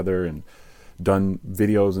out together and done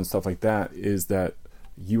videos and stuff like that, is that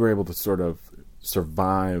you were able to sort of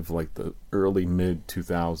survive like the early mid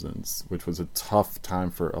 2000s, which was a tough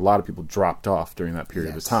time for a lot of people. Dropped off during that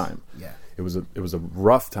period of time. Yeah, it was a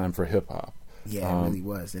rough time for hip hop. Yeah, it really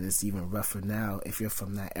was, and it's even rougher now if you're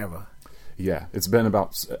from that era. Yeah, it's been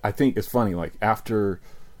about, I think it's funny, like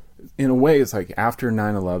in a way it's like after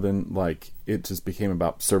 9/11, like it just became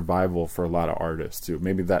about survival for a lot of artists too.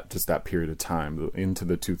 Maybe that period of time into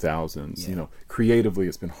the 2000s. Creatively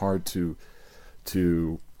it's been hard to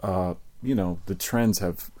the trends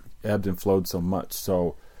have ebbed and flowed so much.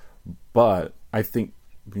 So, but I think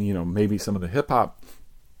maybe some of the hip hop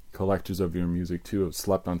collectors of your music too have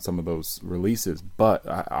slept on some of those releases. But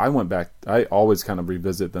I went back. I always kind of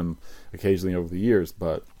revisit them occasionally over the years.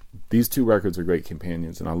 But these two records are great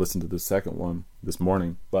companions, and I listened to the second one this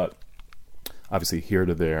morning. But obviously, Here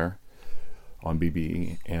to There on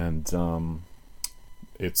BBE, and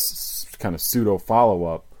it's kind of pseudo follow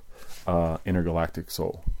up. Intergalactic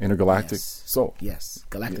Soul. Soul. Yes.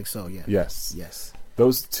 Galactic Soul, yeah. Yes.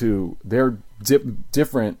 Those two, they're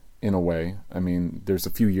different in a way. I mean, there's a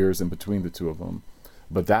few years in between the two of them.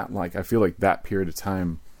 But that, like, I feel like that period of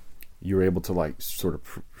time, you're able to, like, sort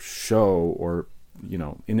of show or,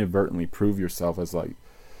 inadvertently prove yourself as, like,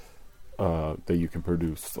 that you can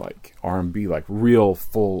produce, like, R&B, like, real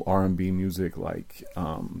full R&B music, like,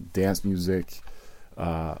 dance music,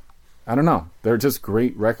 I don't know. They're just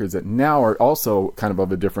great records that now are also kind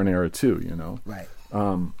of a different era too, Right.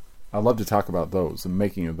 I'd love to talk about those, the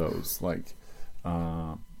making of those, like,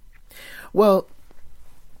 well,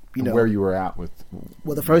 where you were at with.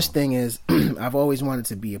 Well, the first thing is, I've always wanted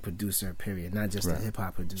to be a producer. Period. Not just right. a hip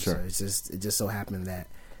hop producer. Sure. It just so happened that,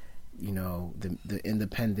 the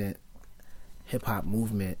independent hip hop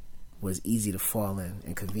movement was easy to fall in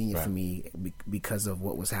and convenient right. for me because of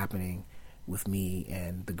what was happening with me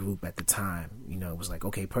and the group at the time. It was like,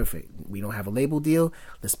 okay, perfect. We don't have a label deal.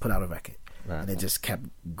 Let's put out a record. Right. And it just kept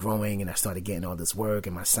growing, and I started getting all this work,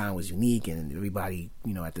 and my sound was unique, and everybody,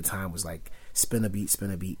 at the time was like, spin a beat,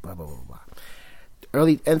 blah, blah, blah, blah.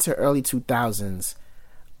 Early 2000s,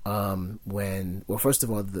 First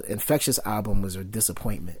of all, the Infectious album was a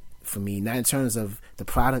disappointment for me, not in terms of the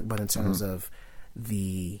product, but in terms of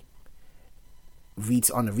on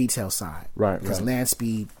the retail side. Right. Because Land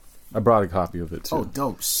Speed. I brought a copy of it too. Oh,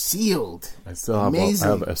 dope! Sealed. I still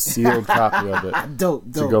have a sealed copy of it.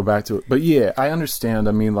 Dope. To go back to it, but yeah, I understand.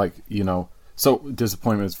 I mean, like, you know, so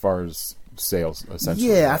disappointment as far as sales, essentially.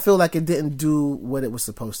 Yeah, right? I feel like it didn't do what it was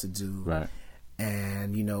supposed to do. Right.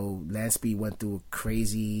 And, you know, Land Speed went through a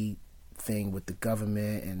crazy thing with the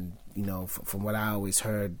government, and, you know, from what I always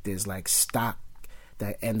heard, there's like stock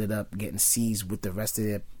that ended up getting seized with the rest of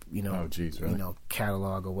their, you know, really? You know,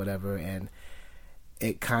 catalog or whatever, and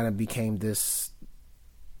it kind of became this,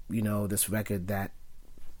 you know, this record that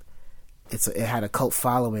it had a cult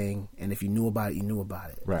following, and if you knew about it, you knew about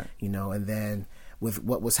it. Right. You know, and then with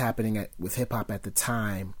what was happening with hip hop at the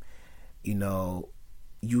time, you know,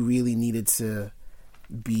 you really needed to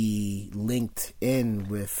be linked in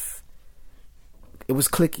with. It was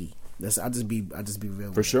cliquey. I'll just be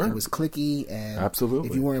real. For sure. It was cliquey, and absolutely,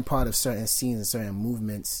 if you weren't part of certain scenes and certain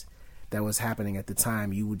movements that was happening at the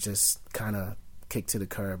time, you would just kind of kick to the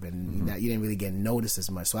curb, and you didn't really get noticed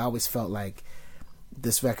as much. So I always felt like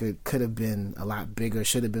this record could have been a lot bigger,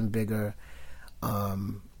 should have been bigger.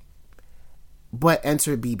 But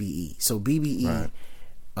enter BBE. So BBE,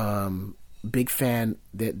 right. Big fan.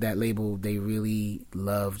 That label, they really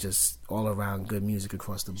love just all around good music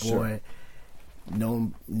across the board. Sure.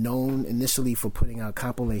 Known initially for putting out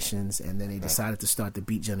compilations, and then they decided to start the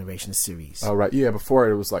Beat Generation series. Oh, right. Yeah, before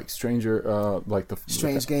it was like Strange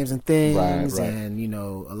Games and Things, right. And, you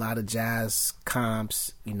know, a lot of jazz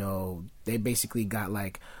comps. You know, they basically got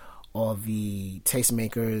like all the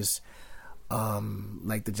tastemakers,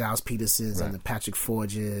 like the Giles Petersons and the Patrick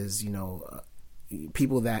Forges, you know,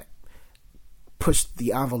 people that pushed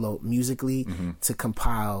the envelope musically to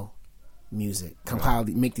compile music,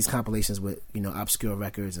 make these compilations with, you know, obscure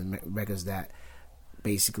records and records that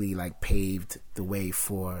basically like paved the way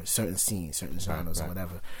for certain scenes, certain genres, or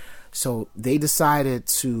whatever. So they decided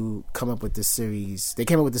to come up with this series. They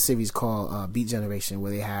came up with this series called Beat Generation,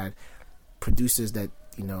 where they had producers that,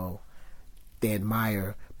 you know, they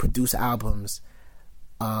admire produce albums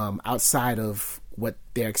outside of what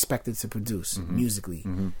they're expected to produce musically.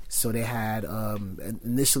 So they had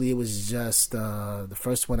initially it was just the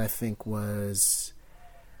first one I think was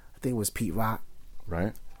Pete Rock,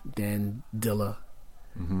 right? Then Dilla,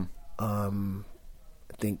 I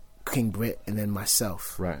think King Britt, and then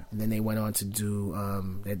myself, right? And then they went on to do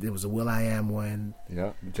there was a Will.i.am one,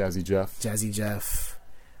 Jazzy Jeff.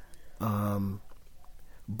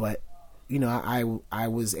 But you know, I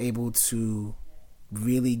was able to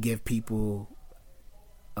really give people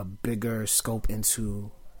a bigger scope into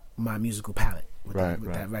my musical palette with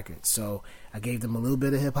that record. So I gave them a little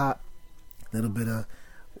bit of hip hop, a little bit of,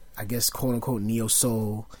 I guess, quote unquote neo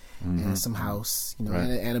soul, and some house, you know,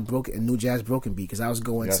 and a new jazz broken beat, because I was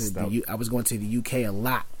going to the UK a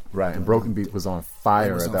lot. Right, and Broken Beat was on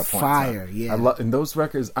fire at that point. Fire, yeah. And those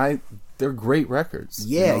records, they're great records.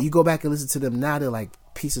 Yeah, you go back and listen to them now, they're like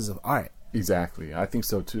pieces of art. Exactly, I think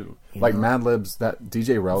so too. Like Mad Libs, that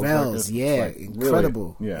DJ Rel's like,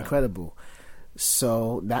 incredible, really, incredible.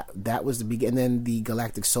 So that was the beginning. And then the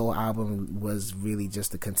Galactic Soul album was really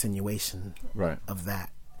just a continuation, of that.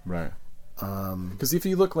 Right. Because if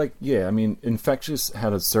you look I mean, Infectious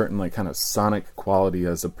had a certain like kind of sonic quality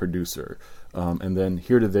as a producer, and then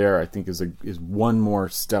Here to There, I think is one more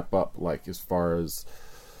step up, like as far as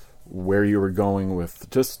where you were going with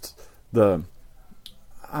just the.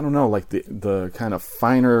 I don't know, like the kind of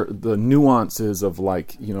finer, the nuances of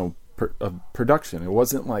like, you know, of production. It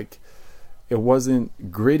wasn't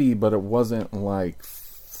gritty, but it wasn't like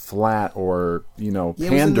flat or, you know,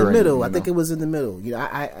 pandering. It was in the middle. You know? I think it was in the middle. You know,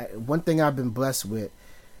 I one thing I've been blessed with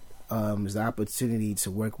is the opportunity to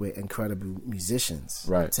work with incredible musicians,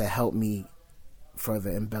 to help me further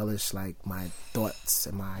embellish like my thoughts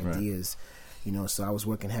and my ideas. You know, so I was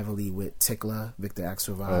working heavily with Tickler, Victor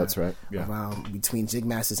Axelrod. Oh, that's right. Yeah. Around between Jig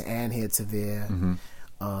Masters and Here to There.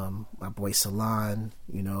 My boy Salon,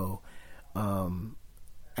 you know,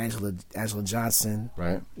 Angela Johnson,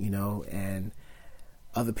 you know, and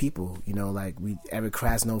other people, you know, like Eric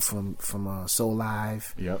Krasno from Soul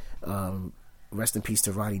Live. Yep. Rest in peace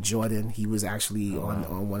to Ronnie Jordan. He was actually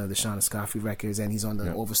on one of the Sean Escoffi records, and he's on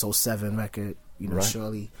the Oversoul 7 record. You know,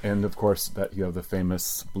 surely. And of course, that the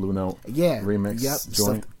famous Blue Note remix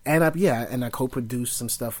joint. And I co-produced some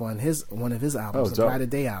stuff on one of his albums, the Brighter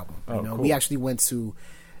Day album. You know, cool. We actually went to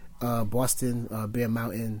Boston Bear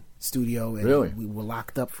Mountain studio, and we were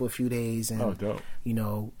locked up for a few days, and you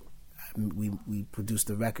know, we produced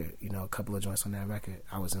the record. You know, a couple of joints on that record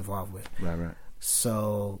I was involved with.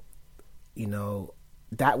 So, you know,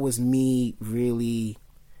 that was me really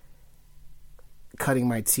cutting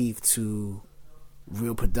my teeth to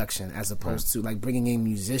real production, as opposed to like bringing in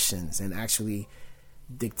musicians and actually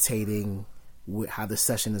dictating how the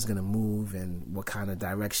session is going to move and what kind of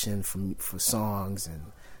direction for songs and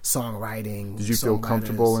songwriting. Did you feel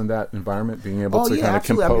comfortable in that environment, being able to kind of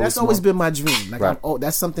absolutely. compose? I mean, that's always been my dream. Like, right.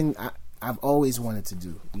 That's something I've always wanted to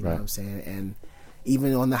do. You know what I'm saying? And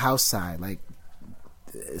even on the house side, like,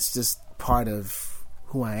 it's just part of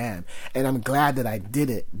who I am. And I'm glad that I did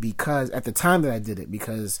it, because at the time that I did it,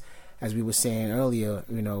 because as we were saying earlier,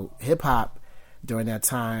 you know, hip hop during that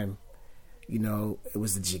time, you know, it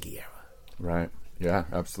was the Jiggy era. Right. Yeah,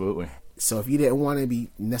 absolutely. So if you didn't want to be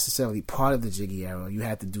necessarily part of the Jiggy era, you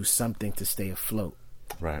had to do something to stay afloat.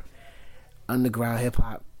 Right. Underground hip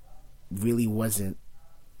hop really wasn't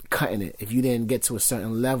cutting it. If you didn't get to a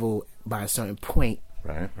certain level by a certain point,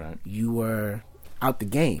 right, you were out the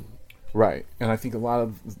game. Right. And I think a lot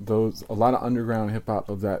of underground hip hop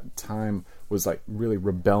of that time was like really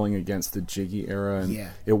rebelling against the Jiggy era, and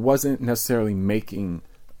it wasn't necessarily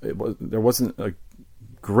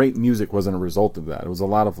great music wasn't a result of that. It was a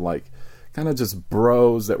lot of like kind of just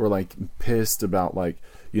bros that were like pissed about, like,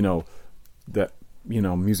 you know, that, you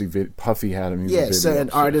know, Puffy had a music video. Certain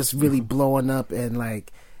artists really blowing up, and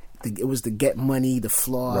like it was the get money, the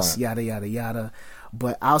floss, yada yada yada.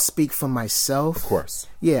 But I'll speak for myself. Of course.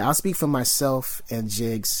 Yeah, I'll speak for myself and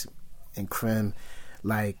Jigs and Krim.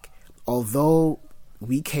 Like, although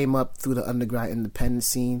we came up through the underground independent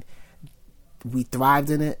scene, we thrived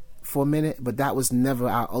in it for a minute, but that was never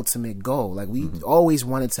our ultimate goal. Like, we always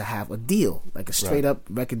wanted to have a deal, like a straight up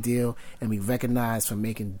record deal, and we recognized for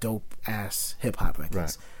making dope ass hip hop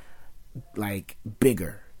records, like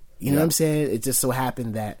bigger. You know what I'm saying? It just so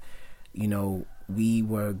happened that, you know, we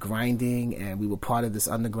were grinding and we were part of this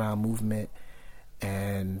underground movement,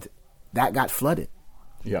 and that got flooded.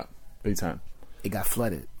 Yeah, big time. It got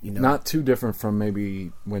flooded, you know. Not too different from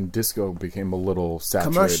maybe when disco became a little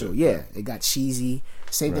saturated. Commercial, yeah. It got cheesy.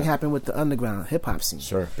 Same thing happened with the underground hip hop scene.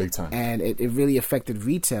 Sure, big time. And it really affected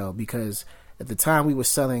retail, because at the time we were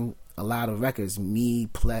selling a lot of records. Me,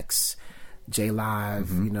 Plex, J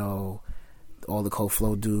Live, you know, all the Cold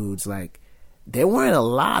Flow dudes. Like, there weren't a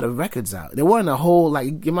lot of records out. There weren't a whole, like,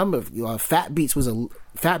 you remember, Fat Beats was a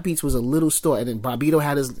little store, and then Barbito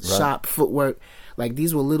had his shop, Footwork. Like,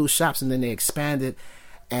 these were little shops, and then they expanded.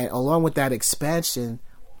 And along with that expansion,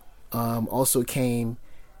 also came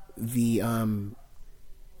the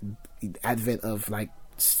advent of like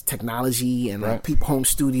technology and like home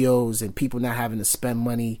studios, and people not having to spend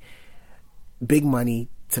big money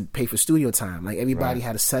to pay for studio time. Like, everybody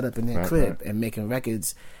had a setup in their crib and making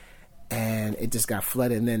records, and it just got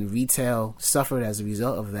flooded. And then retail suffered as a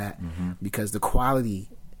result of that, because the quality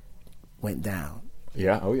went down.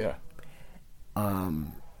 Yeah. Oh yeah.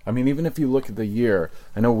 I mean, even if you look at the year,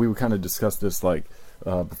 I know we kind of discussed this like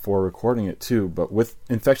before recording it too, but with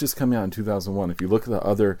Infectious coming out in 2001, if you look at the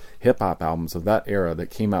other hip hop albums of that era that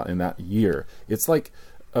came out in that year, it's like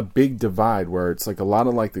a big divide where it's like a lot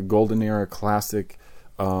of like the golden era classic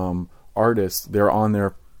artists, they're on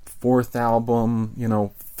their fourth album, you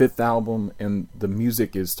know, fifth album, and the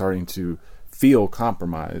music is starting to feel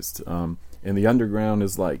compromised. And the underground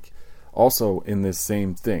is like also in this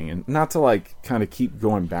same thing. And not to like kind of keep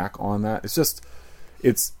going back on that,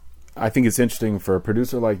 I think it's interesting for a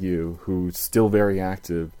producer like you who's still very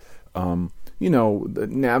active, you know,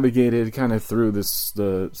 navigated kind of through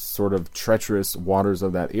the sort of treacherous waters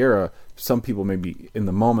of that era. Some people maybe in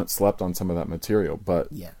the moment slept on some of that material, but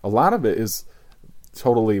a lot of it is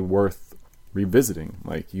totally worth revisiting.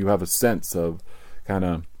 Like, you have a sense of kind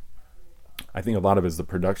of, I think a lot of it is the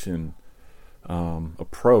production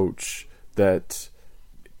approach, that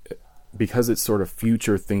because it's sort of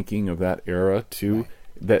future thinking of that era too,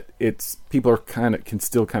 that it's people are can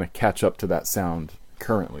still kind of catch up to that sound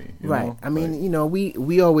currently, you know? I mean, you know,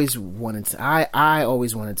 we always wanted to, I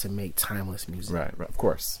always wanted to make timeless music, right, of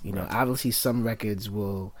course, you know. Obviously some records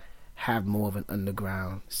will have more of an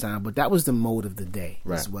underground sound, but that was the mode of the day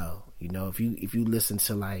as well, you know. If you listen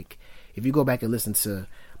to, like, if you go back and listen to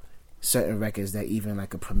certain records that even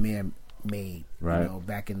like a Premier made, you know,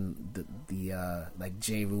 back in the like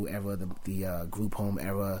J. Rue era, the Group Home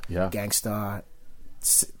era, Gangstar,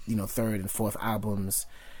 you know, third and fourth albums,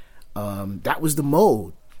 that was the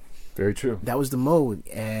mode. Very true. That was the mode.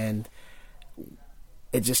 And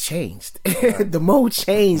it just changed. Right. The mode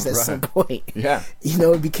changed at Right. some point. Yeah. You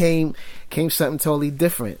know, it became something totally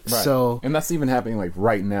different. Right. So, and that's even happening like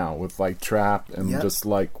right now with like trap and Yep. just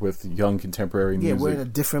like with young contemporary yeah, music. we're in a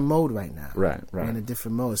different mode right now. Right, We're right. in a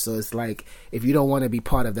different mode. So it's like, if you don't want to be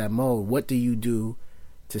part of that mode, what do you do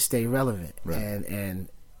to stay relevant? Right. And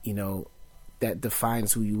you know, that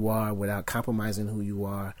defines who you are without compromising who you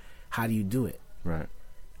are. How do you do it? Right.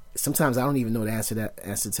 Sometimes I don't even know the answer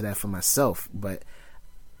to that for myself, but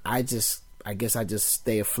I guess I just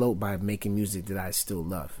stay afloat by making music that I still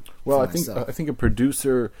love. Well, for I myself. think a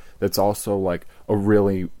producer that's also like a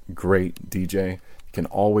really great DJ can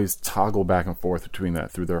always toggle back and forth between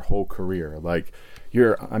that through their whole career. Like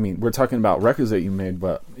we're talking about records that you made,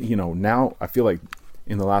 but you know, now I feel like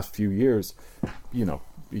in the last few years, you know,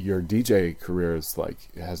 your DJ career is like,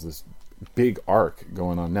 it has this big arc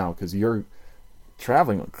going on now because you're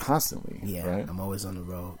traveling constantly. Yeah, right? I'm always on the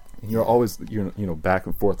road. And you're always you know back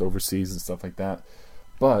and forth overseas and stuff like that.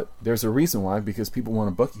 But there's a reason why, because people want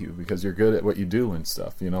to book you because you're good at what you do and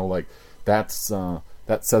stuff. You know, like that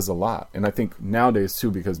says a lot. And I think nowadays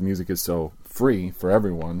too, because music is so free for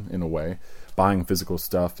everyone in a way, buying physical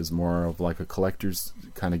stuff is more of like a collector's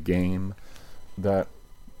kind of game. That,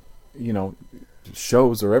 you know,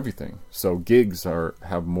 shows are everything. So gigs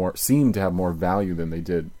seem to have more value than they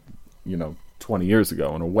did, you know, 20 years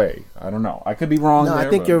ago in a way. I don't know. I could be wrong. No, there, I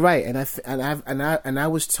think but you're right, and I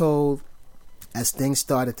was told, as things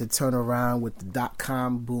started to turn around with the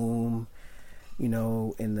 .com boom, you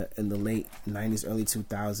know, in the late 90s, early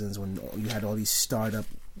 2000s, when you had all these startup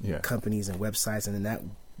companies and websites, and then that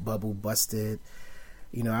bubble busted.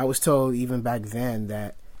 You know, I was told even back then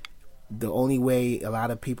that the only way a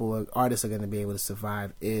lot of people, artists, are going to be able to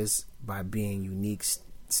survive is by being unique,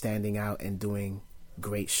 standing out, and doing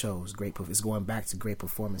great shows. It's going back to great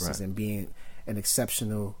performances, right. and being an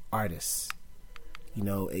exceptional artist. You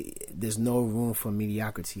know, there's no room for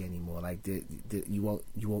mediocrity anymore. Like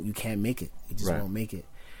you can't make it. You just right. won't make it.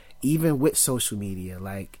 Even with social media,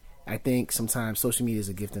 like, I think sometimes social media is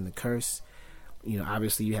a gift and a curse. You know,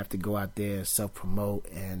 obviously you have to go out there and self-promote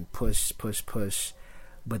and push.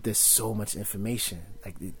 But there's so much information,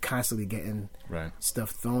 like constantly getting right.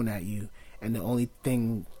 stuff thrown at you, and the only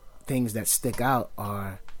things that stick out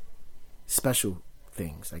are special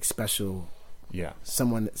things, like special,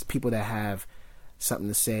 people that have something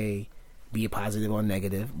to say, be it positive or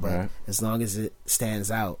negative, but right. as long as it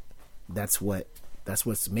stands out, that's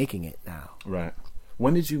what's making it now. Right.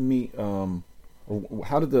 When did you meet?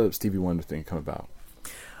 How did the Stevie Wonder thing come about?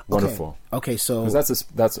 Wonderful. Okay, so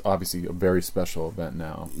that's obviously a very special event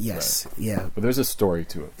now. Yes, right? yeah. But there's a story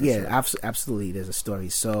to it. Yeah, sure. Absolutely. There's a story.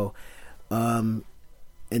 So,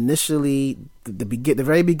 initially, the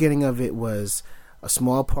very beginning of it was a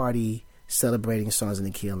small party celebrating Songs in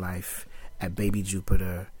the Key of Life at Baby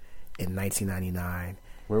Jupiter in 1999.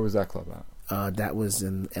 Where was that club at? That was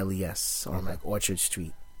in LES on like Orchard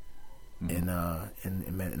Street in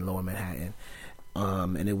Lower Manhattan.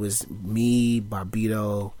 And it was me,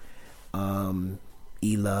 Barbito,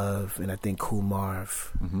 E-Love, and I think Cool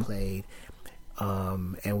Marv played.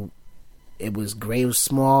 And it was great. It was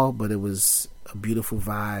small, but it was a beautiful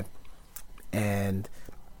vibe. And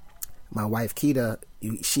my wife, Keita,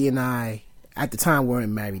 she and I, at the time,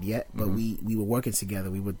 weren't married yet, but we were working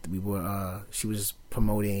together. She was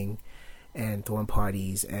promoting and throwing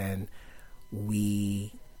parties, and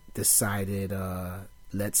we decided,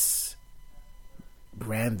 let's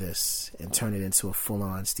brand this and turn it into a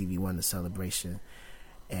full-on Stevie Wonder celebration.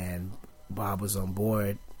 And Bob was on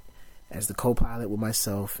board as the co-pilot with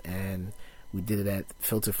myself, and we did it at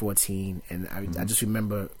Filter 14. And I just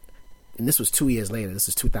remember, and this was 2 years later, this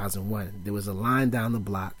was 2001, there was a line down the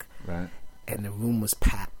block, right, and the room was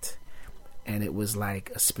packed, and it was like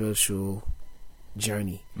a spiritual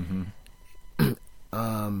journey.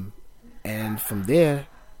 And from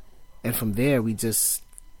there we just,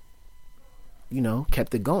 you know,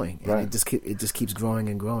 kept it going, and right. it just keeps growing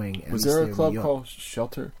and growing. And was there a club called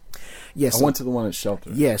Shelter? Yes, I went to the one at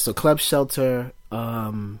Shelter. Yeah, so Club Shelter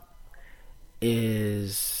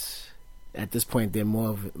is, at this point, they're more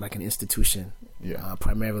of like an institution,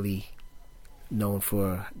 primarily known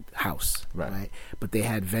for house, right? But they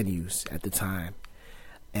had venues at the time,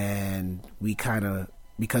 and we kind of,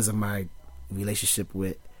 because of my relationship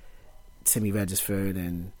with Timmy Regisford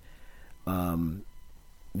and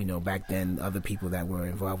you know, back then other people that were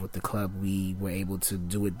involved with the club, we were able to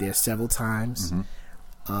do it there several times.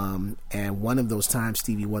 And one of those times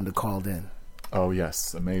Stevie Wonder called in. Oh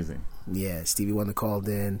yes, amazing. Yeah, Stevie Wonder called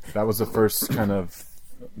in. That was the first kind of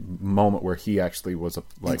moment where he actually was a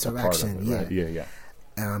part of it, right?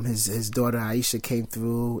 Yeah. His daughter Aisha came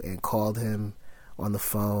through and called him on the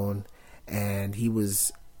phone, and he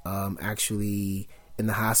was actually in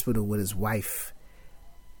the hospital with his wife,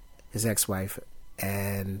 his ex-wife,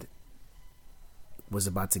 and was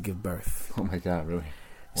about to give birth. Oh my God, really?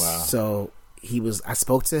 Wow. So I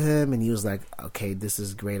spoke to him, and he was like, okay, this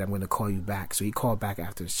is great. I'm going to call you back. So he called back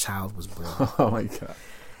after his child was born. Oh my God.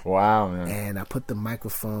 Wow, man. And I put the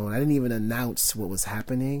microphone. I didn't even announce what was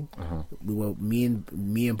happening. Me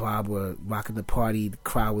and Bob were rocking the party. The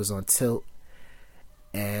crowd was on tilt,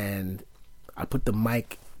 and I put the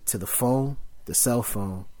mic to the phone, the cell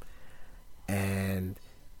phone, and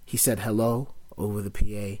he said hello over the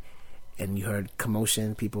PA, and you heard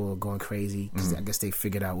commotion. People were going crazy because I guess they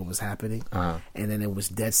figured out what was happening. And then it was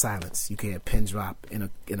dead silence. You could hear a pin drop in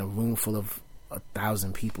a room full of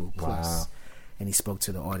 1,000 people plus. Wow. And he spoke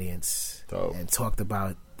to the audience. Dope. And talked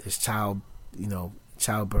about his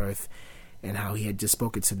childbirth, and how he had just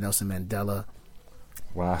spoken to Nelson Mandela.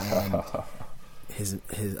 Wow. And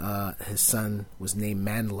his son was named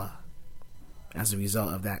Mandela as a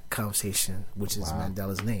result of that conversation, which is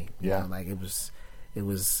Mandela's name. Yeah. It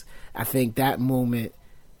was. I think that moment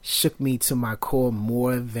shook me to my core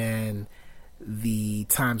more than the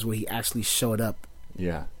times where he actually showed up.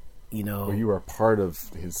 Yeah. Well, you were a part of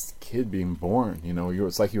his kid being born.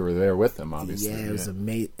 It's like you were there with him, obviously. Yeah, it was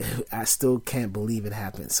amazing. I still can't believe it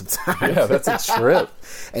happened sometimes. Yeah, that's a trip.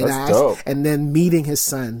 That's dope. And then meeting his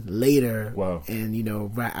son later. Wow. And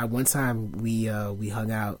one time we hung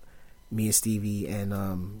out, me and Stevie,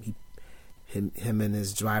 and him and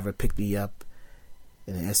his driver picked me up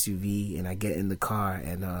in an SUV, and I get in the car,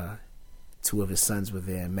 and two of his sons were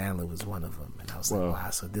there, and Mandela was one of them. And I was like, wow,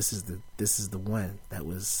 so this is the one that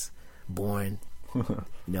was born.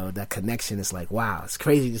 That connection is like, wow, it's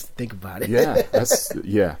crazy just to think about it.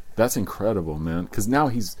 That's incredible, man, because now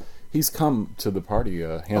he's come to the party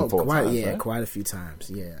a handful of times, right? Quite a few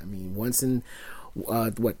times. I mean, once in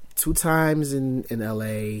 2 times in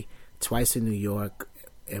LA, twice in New York,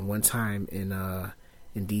 and 1 time in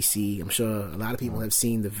DC. I'm sure a lot of people have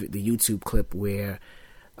seen the YouTube clip where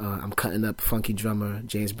I'm cutting up funky drummer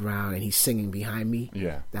James Brown, and he's singing behind me.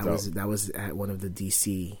 That was at one of the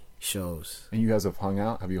DC shows. And you guys have hung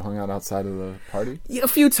out? Have you hung out outside of the party? Yeah, a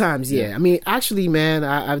few times. I mean, actually, man,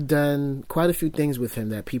 I've done quite a few things with him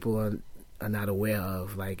that people are not aware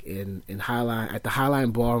of. Like in Highline, at the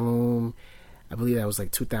Highline Ballroom, I believe that was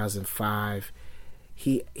like 2005.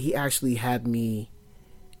 He actually had me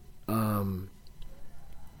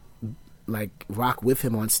like rock with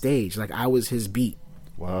him on stage. Like I was his beat.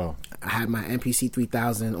 Wow. I had my MPC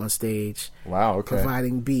 3000 on stage. Wow, okay.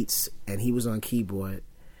 Providing beats, and he was on keyboard.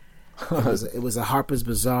 It was a Harper's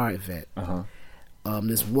Bazaar event.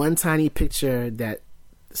 This one tiny picture that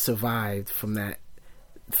survived from that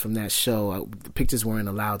show. The pictures weren't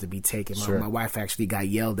allowed to be taken. My wife actually got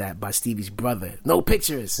yelled at by Stevie's brother. No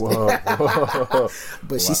pictures. Whoa.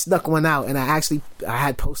 But she snuck one out, and I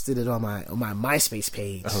had posted it on my MySpace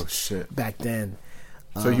page. Oh shit! Back then.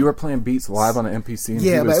 So you were playing beats live on an MPC?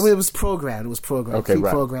 And but it was programmed. It was programmed. Okay,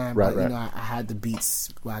 pre-programmed. Right. But I had the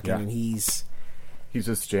beats rocking, and he's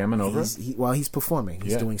just jamming over. He's performing.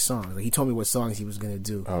 He's doing songs. Like, he told me what songs he was gonna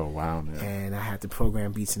do. Oh wow, man! And I had to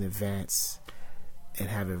program beats in advance and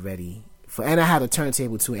have it ready and I had a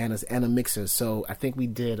turntable too, and a mixer. So I think we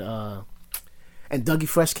did. And Dougie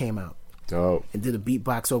Fresh came out. Dope. And did a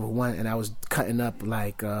beatbox over one, and I was cutting up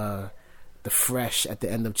like the Fresh at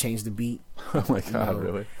the end of Change the Beat. Oh my God,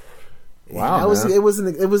 really? Wow, it was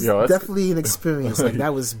definitely an experience. Like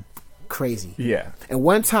that was crazy. Yeah.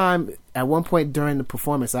 And at one point during the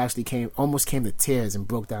performance, I actually almost came to tears and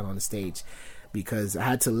broke down on the stage because I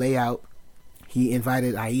had to lay out. He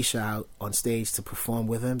invited Aisha out on stage to perform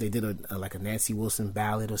with him. They did a Nancy Wilson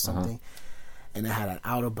ballad or something, and I had an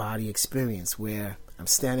out of body experience where I'm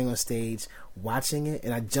standing on stage watching it,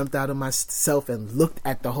 and I jumped out of myself and looked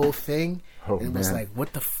at the whole thing, and it was like,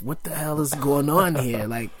 what the hell is going on here?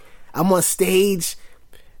 Like, I'm on stage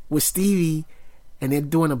with Stevie, and they're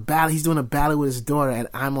doing a ballad. He's doing a ballad with his daughter, and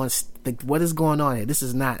I'm on. Like, what is going on here? This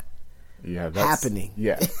is not happening.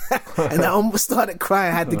 Yeah. And I almost started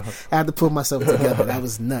crying. I had to pull myself together. That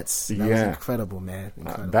was nuts. That was incredible, man.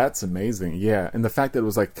 Incredible. That's amazing. Yeah. And the fact that it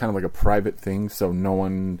was like kind of like a private thing, so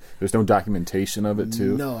there's no documentation of it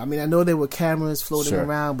too. No, I mean, I know there were cameras floating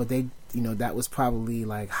around, but they, that was probably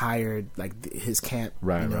like hired, like his camp,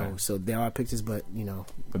 right? So there are pictures, but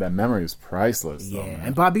But that memory is priceless. Yeah. Though, man.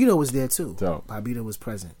 And Barbito was there too. Dope. Barbito was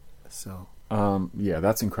present. So.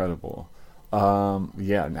 That's incredible.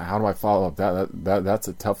 Now how do I follow up that's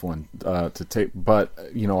a tough one to take, but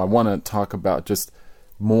I want to talk about just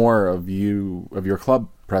more of your club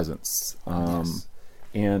presence.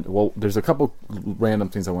 And, well, there's a couple random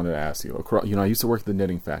things I wanted to ask you. I used to work at the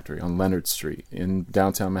Knitting Factory on Leonard Street in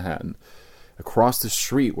downtown Manhattan. Across the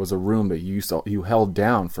street was a room that you held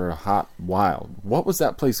down for a hot while. What was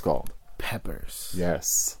that place called? Peppers.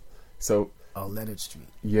 Yes. So... Oh, Leonard Street.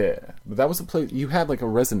 Yeah. But that was a place... You had, like, a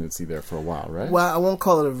residency there for a while, right? Well, I won't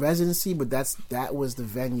call it a residency, but that was the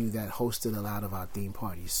venue that hosted a lot of our theme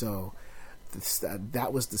parties. So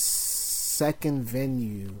that was the second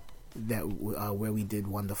venue that where we did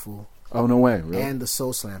Wonderful. Oh, no way. Really? And the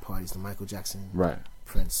Soul Slam parties, the Michael Jackson. Right.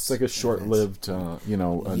 Prince. It's like a short-lived,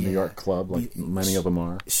 New York club, like many of them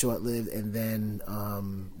are. Short-lived, and then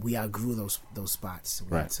we outgrew those spots.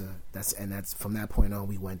 Right. That's from that point on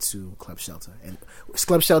we went to Club Shelter, and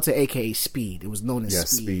Club Shelter, aka Speed. It was known as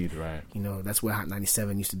Speed, right? That's where Hot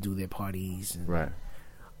 97 used to do their parties. And, right.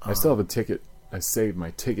 I still have a ticket. I saved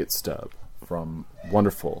my ticket stub from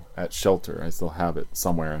Wonderful at Shelter. I still have it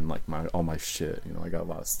somewhere in like all my shit. I got a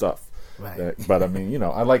lot of stuff. Right. But I mean,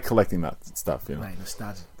 I like collecting that stuff. Right,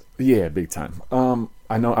 nostalgia. Yeah, big time. I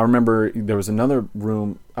remember there was another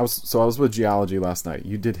room. I was with Geology last night.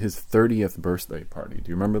 You did his 30th birthday party. Do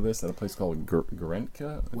you remember this at a place called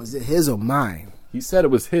Gorenka? Was it his or mine? He said it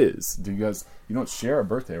was his. You don't share a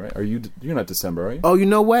birthday, right? You're not December, are you? Oh, you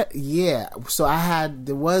know what? Yeah. So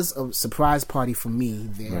there was a surprise party for me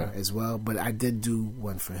there as well, but I did do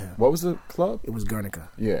one for him. What was the club? It was Guernica.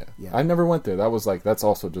 Yeah. I never went there. That's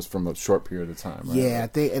also just from a short period of time, right? Yeah, I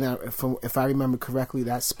think, if I remember correctly,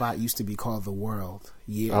 that spot used to be called The World.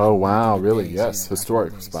 Yeah. Oh, wow. Really? Days, yes.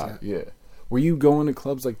 Historic spot. Yeah. Were you going to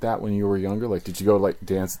clubs like that when you were younger? Like, did you go like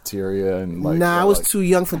Danceteria and like? Nah, I was too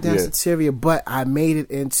young for Danceteria, but I made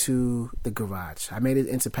it into the garage. I made it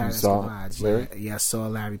into Paradise Garage. Larry? Yeah, I saw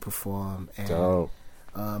Larry perform. And, dope.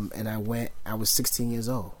 And I was 16 years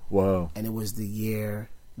old. Whoa. And it was the year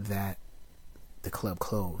that the club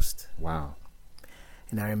closed. Wow.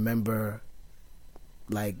 And I remember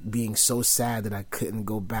like being so sad that I couldn't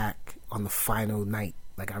go back on the final night.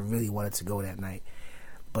 Like I really wanted to go that night.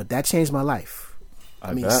 But that changed my life.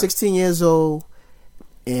 I mean, 16 years old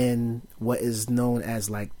in what is known as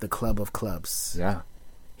like the club of clubs. Yeah.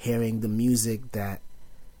 Hearing the music that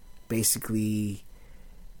basically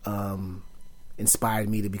inspired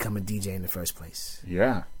me to become a DJ in the first place.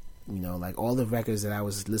 Yeah. Like all the records that I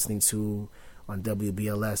was listening to on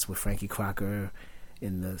WBLS with Frankie Crocker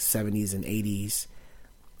in the 70s and 80s,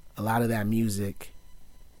 a lot of that music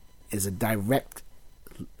is a direct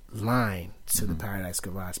line to the Paradise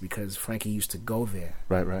Garage because Frankie used to go there.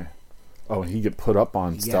 Right. Oh, and he get put up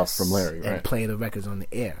on stuff from Larry, right? And play the records on the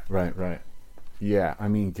air. Right. Yeah, I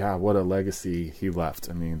mean, God, what a legacy he left.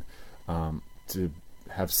 I mean, to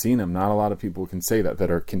have seen him, not a lot of people can say that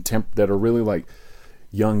are really like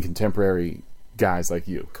young contemporary guys like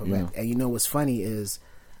you. Correct. And what's funny is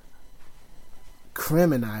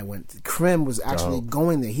Krim and I went. Krim was actually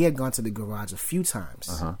going there. He had gone to the garage a few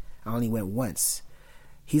times. I only went once.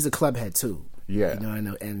 He's a club head too. Yeah.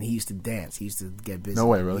 And he used to dance. He used to get busy. No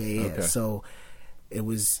way, really? Yeah. Okay. So it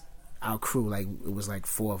was our crew. Like it was like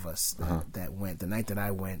four of us that went. The night that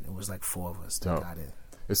I went, it was like four of us that got in.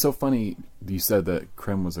 It's so funny you said that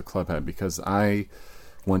Krim was a club head because I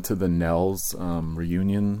went to the Nels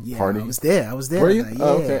reunion party. I was there. Were you? Yeah,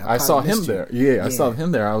 okay. I saw him there. Yeah, I saw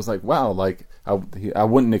him there. I was like, wow, like I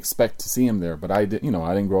wouldn't expect to see him there, but I did.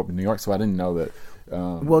 I didn't grow up in New York, so I didn't know that.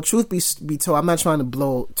 Well, truth be told, I'm not trying to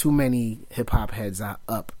blow too many hip hop heads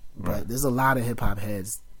up, but there's a lot of hip hop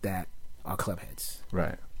heads that are club heads,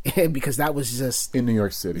 right? Because that was just in New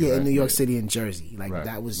York City, yeah, right? in New York City and Jersey, like right.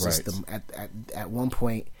 that was just at one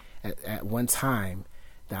point, at one time,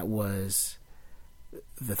 that was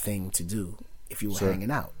the thing to do if you were hanging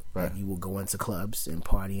out. Right. Like you would go into clubs and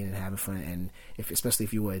partying and having fun, and especially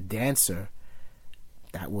if you were a dancer,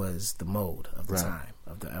 that was the mode of the time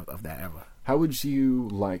of that era. How would you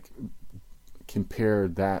compare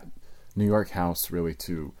that New York house really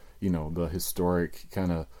to the historic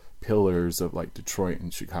kind of pillars of like Detroit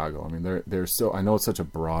and Chicago? I mean, they're so. I know it's such a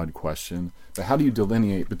broad question, but how do you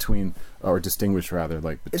delineate between, or distinguish rather,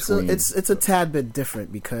 like between? It's a tad bit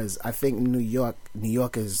different because I think New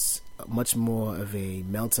York is much more of a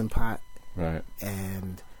melting pot, right?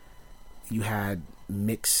 And you had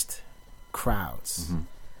mixed crowds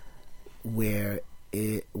where.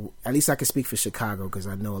 At least I can speak for Chicago because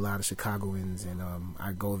I know a lot of Chicagoans and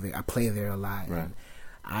I go there, I play there a lot. Right.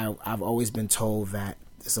 And I've always been told that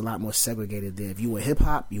it's a lot more segregated there. If you were hip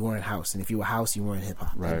hop, you weren't house, and if you were house, you weren't hip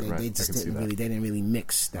hop. Right, they just didn't really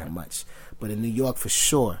mix that much. But in New York, for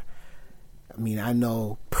sure. I mean, I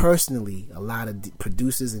know personally a lot of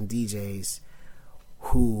producers and DJs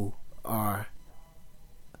who are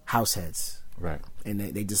house heads, right? And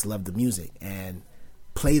they just love the music and.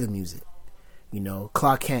 play the music.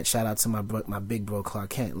 Clark Kent, shout out to my big bro Clark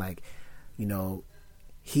Kent. Like,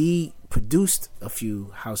 he produced a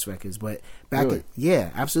few house records, but Really?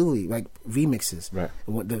 yeah, absolutely, like remixes. Right.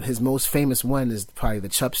 His most famous one is probably the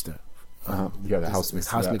Chubster. The house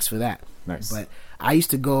mix. Mix for that. Nice. But I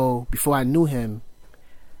used to go, before I knew him,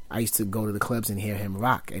 I used to go to the clubs and hear him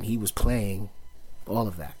rock, and he was playing all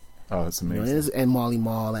of that. Oh, that's amazing. And Marley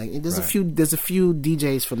Marl, like there's Right. a few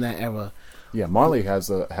DJs from that era. Yeah, Marley has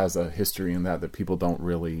a history in that people don't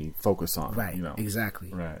really focus on. Right, exactly.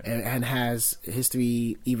 Right. And has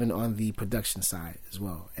history even on the production side as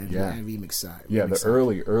well, and remix side. Yeah, the side.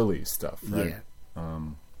 early stuff, right? Yeah.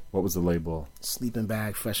 What was the label? Sleeping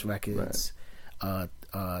Bag, Fresh Records,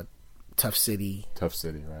 Tough City. Tough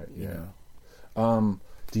City, right? Yeah.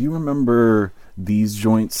 You Do you remember these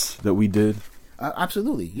joints that we did?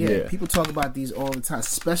 Absolutely, yeah. People talk about these all the time,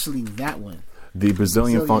 especially that one. The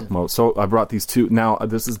Brazilian funk mode. So I brought these two. Now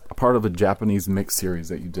this is a part of a Japanese mix series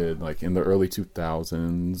that you did, like in the early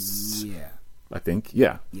 2000s. Yeah, I think.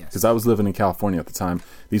 Yeah. Yes. Because I was living in California at the time.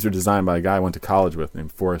 These were designed by a guy I went to college with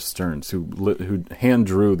named Forrest Stearns, who hand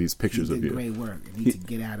drew these pictures he of did you. great work. I need to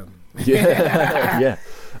get at him. Yeah, yeah.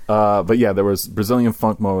 But yeah, there was Brazilian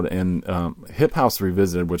funk mode and hip house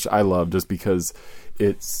revisited, which I love just because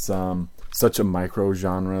it's such a micro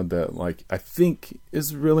genre that, like, I think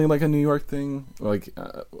is really like a New York thing. Like,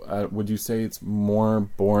 would you say it's more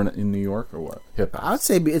born in New York or what? Hip house. I would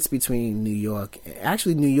say it's between New York,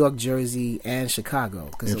 actually New York, Jersey, and Chicago,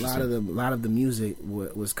 because a lot of the music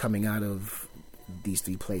was coming out of these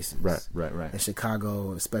three places. Right. And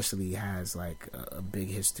Chicago especially has like a big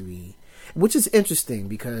history, which is interesting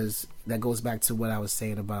because that goes back to what I was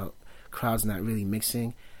saying about crowds not really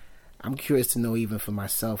mixing. I'm curious to know, even for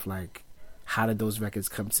myself, like, how did those records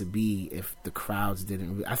come to be if the crowds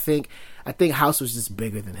didn't? I think house was just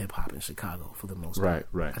bigger than hip hop in Chicago for the most part.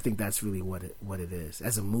 Right. I think that's really what it is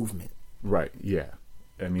as a movement. Right. Yeah.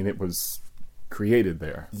 I mean, it was created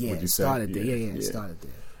there. Yeah, would you it say? started there. Yeah, it started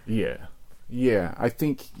there. Yeah. Yeah, I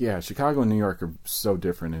think, Chicago and New York are so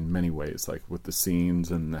different in many ways, like with the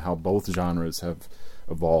scenes and how both genres have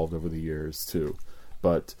evolved over the years too.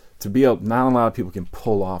 But to be able, not a lot of people can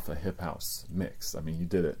pull off a hip house mix. I mean, you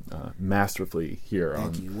did it masterfully here.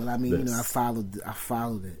 Thank you. Well, I mean, this. I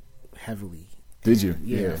followed it heavily. Did you?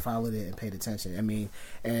 Yeah, I followed it and paid attention. I mean,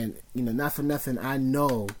 and not for nothing, I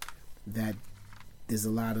know that there's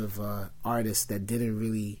a lot of artists that didn't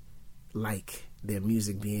really like their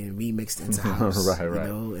music being remixed into house. Right.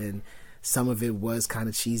 And some of it was kind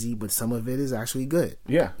of cheesy, but some of it is actually good.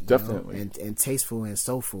 Yeah, definitely. And tasteful and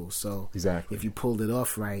soulful. So exactly, if you pulled it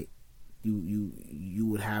off right, you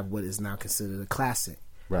would have what is now considered a classic.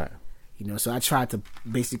 Right. So I tried to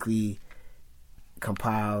basically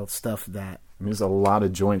compile stuff that. I mean, there's a lot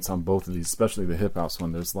of joints on both of these, especially the hip house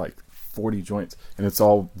one. There's like 40 joints, and it's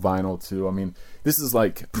all vinyl too. I mean, this is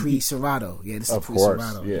like pre-Serato. Yeah, this is of course.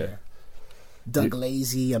 Serato. Yeah. Doug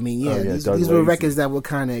Lazy. I mean, these Lazy. were records that were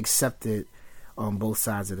kind of accepted on both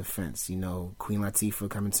sides of the fence. Queen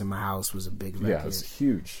Latifah Coming to My House was a big record. Yeah, it was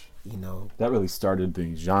huge. That really started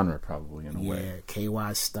the genre probably in a way. Yeah,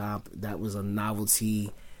 KY Stomp, that was a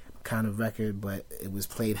novelty kind of record, but it was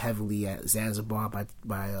played heavily at Zanzibar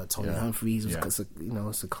by Tony Humphries. It's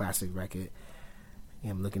a classic record.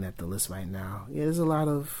 Yeah, I'm looking at the list right now. Yeah, there's a lot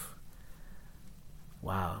of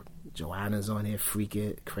Joanna's on here, Freak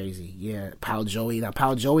It, crazy. Yeah, Pal Joey. Now,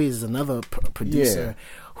 Pal Joey is another producer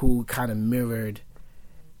who kind of mirrored.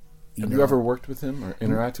 Have you ever worked with him or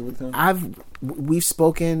interacted with him? We've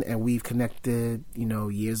spoken and we've connected,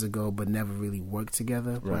 years ago, but never really worked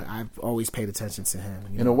together. Right. But I've always paid attention to him.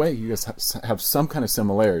 In a way, you guys have some kind of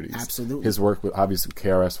similarities. Absolutely. His work with, obviously,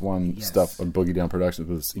 KRS-One stuff on Boogie Down Productions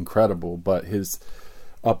was incredible, but his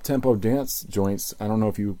up-tempo dance joints, I don't know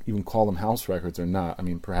if you even call them house records or not. I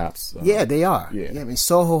mean, perhaps. Yeah, they are. Yeah. I mean,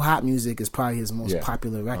 Soho Hot Music is probably his most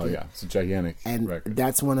popular record. Oh, yeah. It's a gigantic record.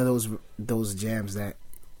 That's one of those jams that,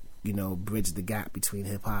 bridge the gap between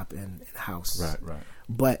hip-hop and house. Right.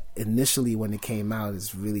 But initially, when it came out,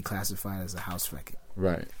 it's really classified as a house record.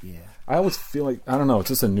 Right. Yeah. I always feel like, I don't know, it's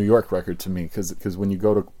just a New York record to me, because when you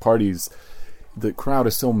go to parties, the crowd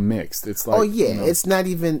is so mixed. It's like, it's not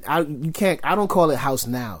even. I don't call it house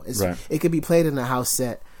now. It could be played in a house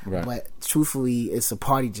set, but truthfully, it's a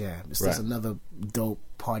party jam. It's just another dope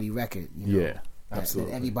party record. Yeah,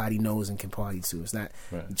 absolutely. That everybody knows and can party to. It's not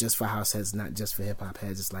just for house heads, not just for hip hop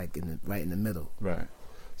heads. It's like right in the middle. Right.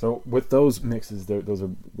 So with those mixes, those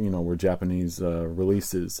are were Japanese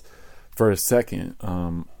releases. For a second,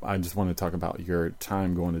 I just want to talk about your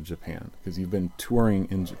time going to Japan, because you've been touring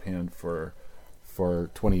in Japan for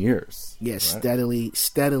 20 years. Yes, right?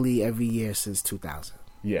 steadily every year since 2000.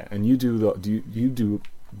 Yeah, and you do you do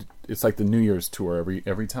it's like the New Year's tour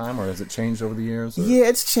every time, or has it changed over the years? Or? Yeah,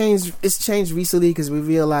 it's changed. It's changed recently because we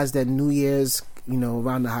realized that New Year's,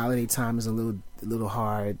 around the holiday time is a little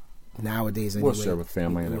hard nowadays. Anyway, we'll share with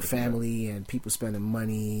family and family and people spending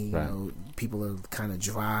money. You know, people are kind of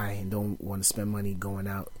dry and don't want to spend money going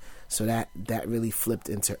out. So that really flipped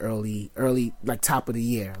into early like top of the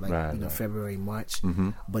year, like February, March.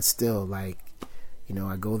 Mm-hmm. But still, like.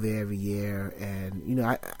 I go there every year, and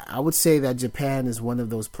I would say that Japan is one of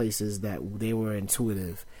those places that they were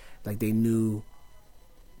intuitive, like they knew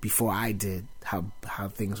before I did how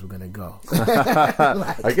things were gonna go.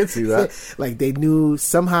 I can see that. Like they knew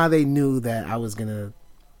that I was gonna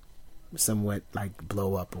somewhat like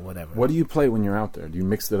blow up or whatever. What do you play when you're out there? Do you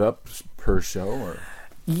mix it up per show, or?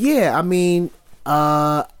 Yeah, I mean,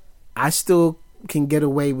 I still can get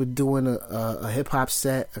away with doing a hip hop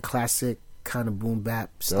set, a classic kind of boom bap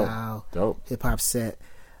style hip hop set,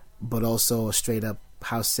 but also a straight up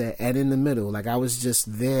house set, and in the middle, like I was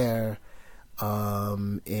just there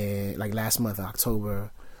in like last month, October.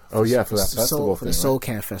 Oh yeah, for that festival for the Soul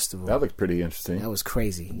Camp Festival. That looked pretty interesting. That was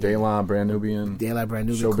crazy. De La, Brand Nubian,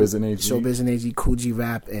 Showbiz and AG, Showbiz and AG, Cool G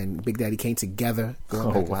Rap, and Big Daddy came together.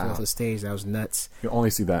 Going back off the stage. That was nuts. You only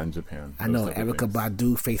see that in Japan. I know. Erica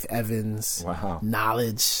Badu, Faith Evans,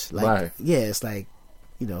 Knowledge. Like, yeah, it's like,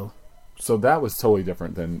 So that was totally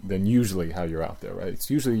different than usually how you're out there, right?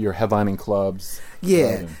 It's usually you're headlining clubs.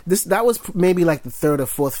 Yeah, that was maybe like the third or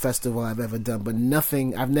fourth festival I've ever done, but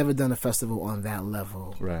I've never done a festival on that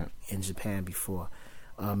level in Japan before.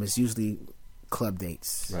 It's usually club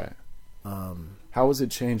dates. Right. How has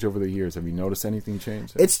it changed over the years? Have you noticed anything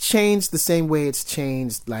change? It's changed the same way it's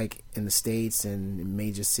changed like in the States and in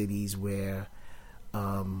major cities where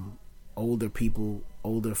older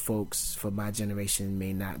folks from my generation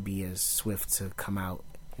may not be as swift to come out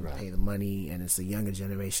and pay the money, and it's a younger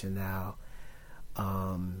generation now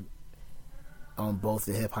on both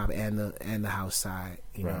the hip hop and the house side.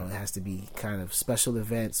 It has to be kind of special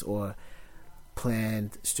events or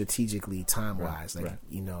planned strategically time wise.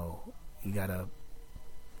 You gotta,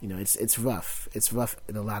 it's rough. It's rough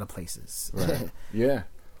in a lot of places. Right.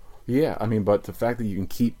 Yeah, I mean, but the fact that you can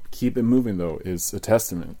keep it moving though is a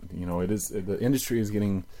testament. It is, the industry is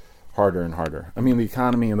getting harder and harder. I mean, the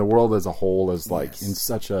economy and the world as a whole is like in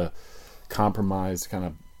such a compromised kind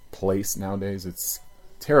of place nowadays. It's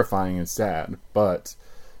terrifying and sad, but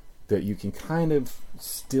that you can kind of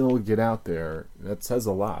still get out there, that says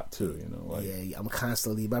a lot too.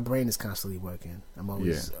 My brain is constantly working. I'm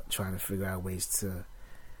always trying to figure out ways to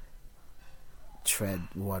tread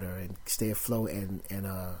water and stay afloat and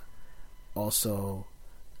also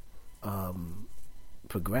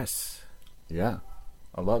progress. Yeah,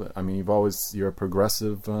 I love it. I mean, you're a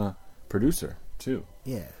progressive producer too.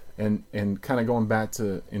 Yeah. And kind of going back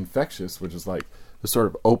to Infectious, which is like the sort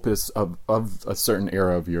of opus of a certain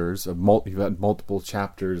era of yours, you've had multiple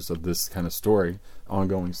chapters of this kind of story,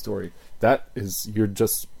 ongoing story. That is, you're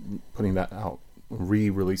just putting that out,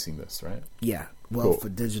 re-releasing this, right? Yeah. Well, for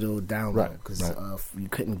digital download, because you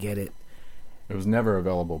couldn't get it. It was never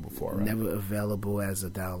available before, right? Never available as a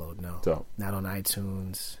download, no. So, not on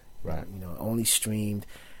iTunes. Right. Only streamed.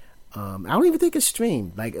 I don't even think it's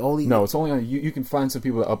streamed. No, it's only on. You can find some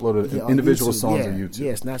people that uploaded individual songs on YouTube.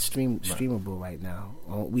 Yeah, it's not streamable right now.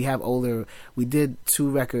 We have older. We did 2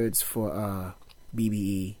 records for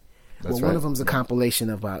BBE. That's one of them's a compilation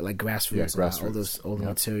of like grassroots, all the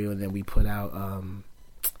material, and then we put out.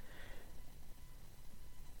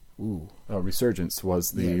 Resurgence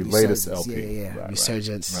was the latest LP. Yeah.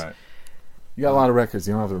 Resurgence. Right. You got a lot of records.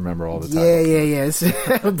 You don't have to remember all the time. Yeah.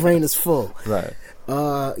 My brain is full. Right.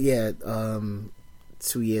 2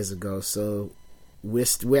 years ago. So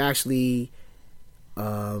we're actually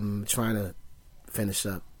trying to finish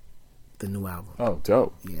up the new album. Oh,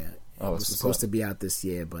 dope. Yeah. It was supposed to be out this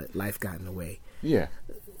year, but life got in the way. Yeah.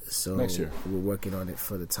 So next year. We're working on it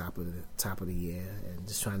for the top of the year and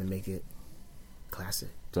just trying to make it classic.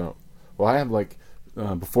 Dope. Well, I have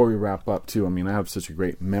before we wrap up too, I mean, I have such a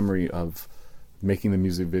great memory of making the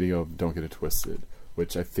music video of Don't Get It Twisted,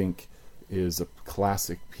 which I think is a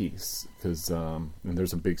classic piece because and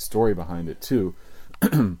there's a big story behind it too,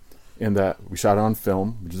 in that we shot it on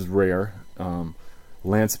film, which is rare.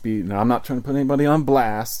 Lansby, now I'm not trying to put anybody on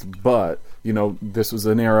blast, but this was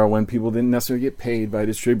an era when people didn't necessarily get paid by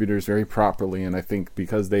distributors very properly, and I think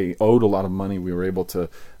because they owed a lot of money, we were able to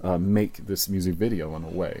make this music video in a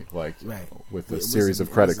way, with a series of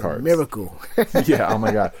credit cards. Miracle. Yeah, oh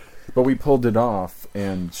my god. But we pulled it off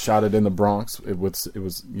and shot it in the Bronx. It was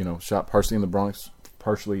shot partially in the Bronx,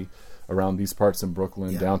 partially around these parts in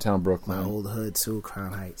Brooklyn, downtown Brooklyn. My old hood too,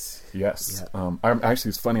 Crown Heights. Yes. Actually,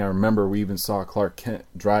 it's funny. I remember we even saw Clark Kent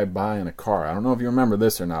drive by in a car. I don't know if you remember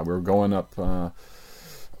this or not. We were going up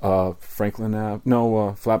Franklin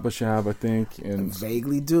Ave, Flatbush Ave, I think. And I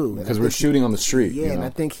vaguely do. Because we're shooting on the street. Yeah, and I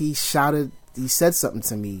think he said something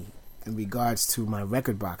to me in regards to my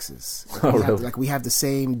record boxes. We have the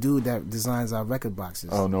same dude that designs our record boxes.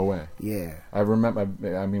 Oh, no way. Yeah. I remember,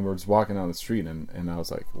 we're just walking down the street, and I was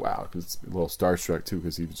like, wow, because a little starstruck, too,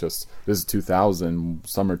 because he was just, this is 2000,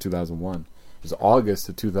 summer 2001. It was August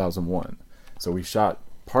of 2001. So we shot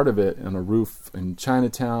part of it on a roof in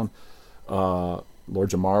Chinatown. Lord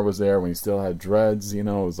Jamar was there when he still had dreads, it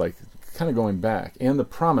was like kind of going back. And the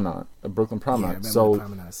promenade, the Brooklyn Promenade. So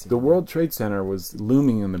the World Trade Center was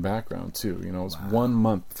looming in the background too. It was 1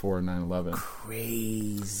 month before 9/11.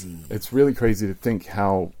 Crazy. It's really crazy to think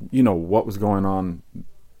how, what was going on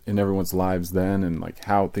in everyone's lives then, and like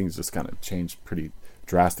how things just kind of changed pretty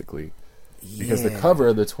drastically. Because the cover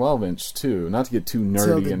of the 12-inch too, not to get too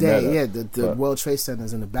nerdy and meta. The World Trade Center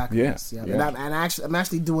is in the background. Yes. Yeah. And I'm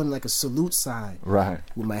actually doing like a salute sign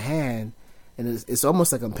with my hand, and it's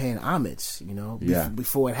almost like I'm paying homage,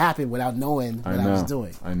 before it happened, without knowing what I was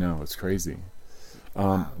doing. I know, it's crazy.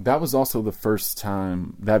 That was also the first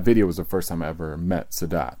time, that video was the first time I ever met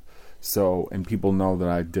Sadat. So, and people know that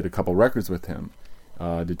I did a couple records with him.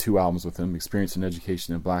 Did 2 albums with him, Experience and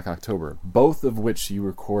Education and Black October, both of which you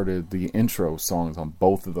recorded the intro songs on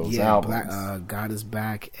both of those albums. God Is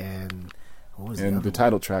Back and what was the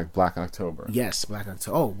title track, Black October. Yes, Black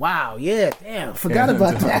October. Oh wow, yeah, damn, forgot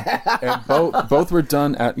about that. And both were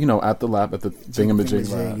done at the lab, at the Thingamajig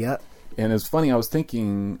lab. Yep. And it's funny, I was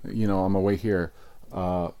thinking, on my way here,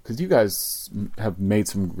 because you guys have made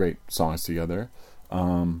some great songs together,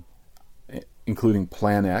 including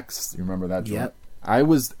Plan X. You remember that joint? Yep. I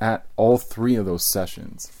was at all 3 of those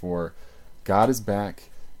sessions for God Is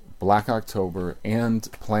Back, Black October, and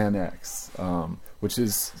Plan X, which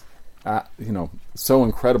is, so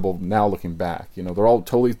incredible now looking back. They're all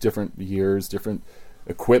totally different years, different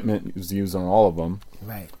equipment was used on all of them.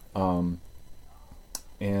 Right.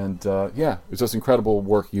 It's just incredible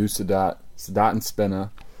work. You, Sadat and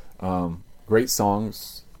Spinna. Great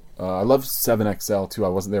songs. I love 7XL too. I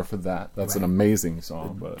wasn't there for that. That's an amazing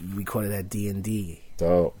song. But we recorded at D&D.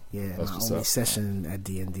 Dope. Yeah, my only session at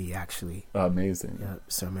D&D actually. Amazing. Yeah,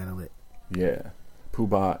 Sir Manolit. Yeah,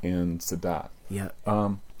 Puba and Sadat. Yeah.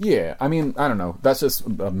 I mean, I don't know. That's just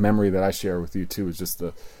a memory that I share with you too. Is just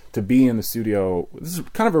to be in the studio. This is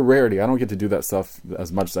kind of a rarity. I don't get to do that stuff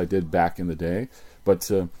as much as I did back in the day. But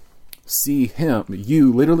to see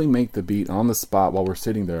you literally make the beat on the spot while we're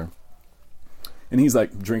sitting there. And he's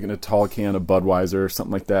like drinking a tall can of Budweiser or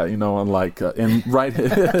something like that, and like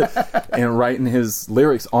and writing his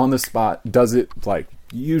lyrics on the spot. Does it like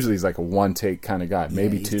usually he's like a one take kind of guy,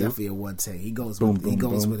 maybe he's 2. Definitely a one take. He goes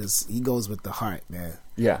with the heart, man.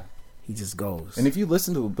 Yeah, he just goes. And if you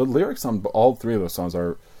listen to the lyrics on all 3 of those songs,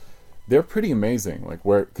 they're pretty amazing. Like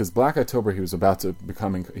because Black October, he was about to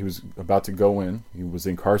go in. He was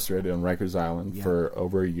incarcerated on Rikers Island for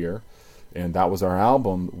over a year. And that was our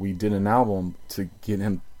album. We did an album to get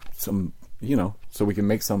him some, so we can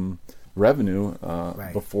make some revenue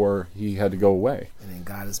before he had to go away. And then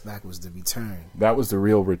God Is Back was the return. That was the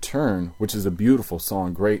real return, which is a beautiful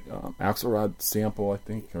song. Great Axelrod sample, I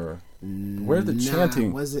think, or where's the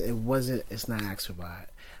chanting? It wasn't. It's not Axelrod,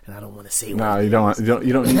 and I don't want to say. No, you don't.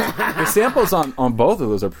 You don't. The samples on both of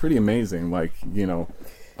those are pretty amazing. Like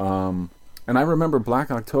and I remember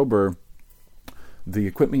Black October. The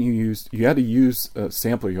equipment you used, you had to use a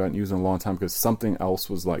sampler you hadn't used in a long time because something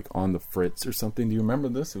else was like on the fritz or something. Do you remember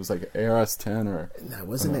this? It was like an ARS 10 or... No, it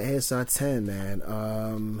wasn't an ASR 10, man.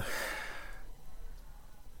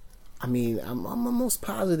 I'm almost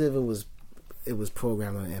positive it was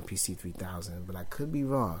programmed on an MPC 3000, but I could be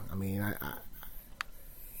wrong. I mean,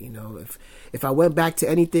 if I went back to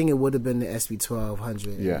anything, it would have been the SB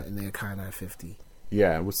 1200 and the Akai 950.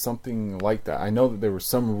 Yeah, it was something like that. I know that there was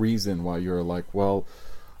some reason why you were like, well,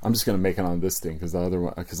 I'm just going to make it on this thing because the other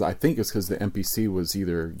one, because I think it's because the MPC was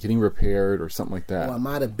either getting repaired or something like that. Well, I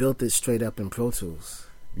might have built it straight up in Pro Tools.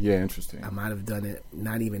 Yeah, interesting. I might have done it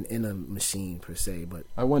not even in a machine per se, but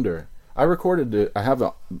I wonder. I recorded it. I have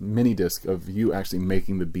a mini disc of you actually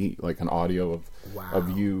making the beat, like an audio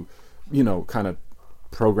of you, kind of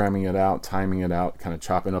programming it out, timing it out, kind of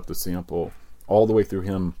chopping up the sample all the way through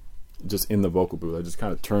him. Just in the vocal booth, I just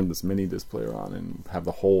kind of turned this mini disc player on and have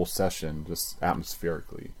the whole session just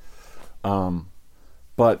atmospherically.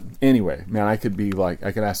 But anyway, man, I could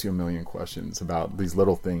ask you a million questions about these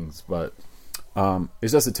little things, but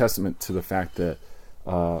it's just a testament to the fact that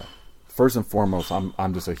first and foremost,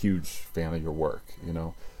 I'm just a huge fan of your work, you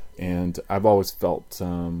know, and I've always felt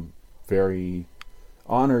very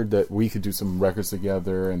honored that we could do some records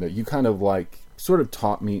together, and that you kind of like sort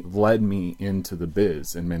of led me into the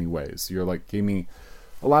biz in many ways. You're like gave me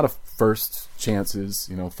a lot of first chances,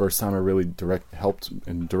 you know, first time I really helped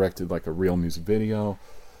and directed like a real music video.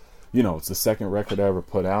 You know, it's the second record I ever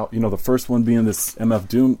put out. You know, the first one being this MF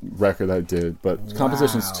Doom record I did, but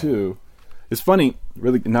compositions too. It's funny,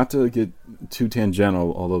 really, not to get too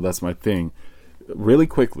tangential, although that's my thing. Really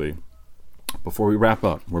quickly, before we wrap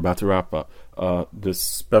up, we're about to wrap up. This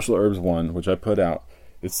Special Herbs one, which I put out,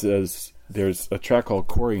 it says there's a track called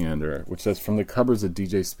Coriander, which says from the covers of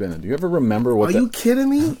DJ Spinna. Do you ever remember what? Are you kidding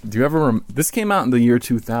me? Do you ever? This came out in the year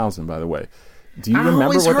 2000, by the way. Do you remember? I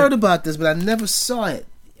always heard about this, but I never saw it.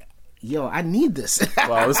 Yo, I need this.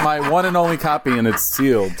 Well, it's my one and only copy, and it's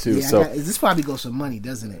sealed too. Yeah, so this probably goes for money,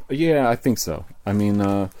 doesn't it? Yeah, I think so. I mean,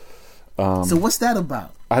 so what's that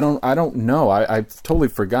about? I don't know. I totally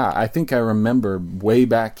forgot. I think I remember way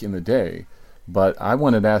back in the day, but I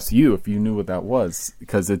wanted to ask you if you knew what that was,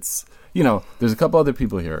 because it's, you know, there's a couple other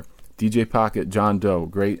people here. DJ Pocket, John Doe,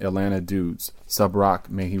 great Atlanta dudes. Sub Rock,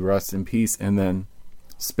 may he rest in peace, and then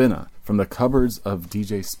Spinna from the covers of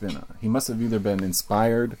DJ Spinna. He must have either been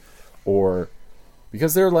inspired, or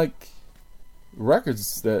because they're like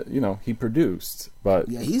records that, you know, he produced. But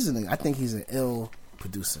yeah, I think he's an ill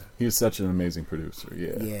producer. He is such an amazing producer.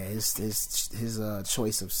 Yeah, his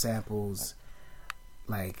choice of samples,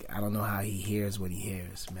 like, I don't know how he hears what he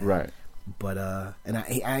hears, man. Right. But and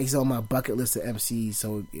he's on my bucket list of MCs.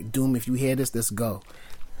 So Doom, if you hear this, let's go.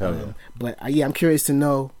 Hell yeah. But yeah, I'm curious to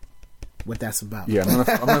know what that's about. Yeah, I'm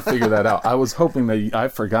gonna figure that out. I was hoping that I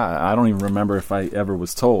forgot. I don't even remember if I ever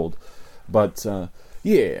was told. But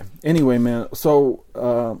yeah. Anyway, man.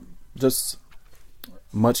 So just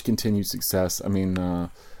much continued success. I mean,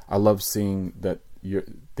 I love seeing that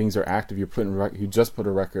things are active. You just put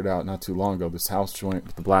a record out not too long ago. This house joint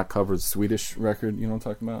with the black cover, the Swedish record. You know what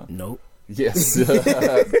I'm talking about? Nope. Yes,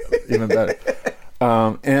 even better.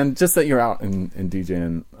 And just that you're out and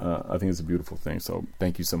DJing, I think it's a beautiful thing. So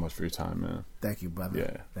thank you so much for your time, man. Thank you, brother.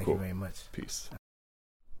 Yeah, thank cool. you very much. Peace.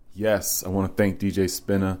 Yes, I want to thank DJ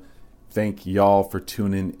Spinna. Thank y'all for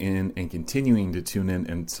tuning in and continuing to tune in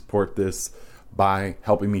and support this by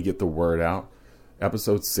helping me get the word out.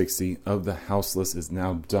 Episode 60 of The Houseless is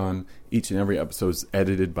now done. Each and every episode is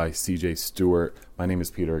edited by CJ Stewart. My name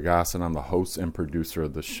is Peter Agassi. I'm the host and producer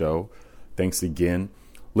of the show. Thanks again.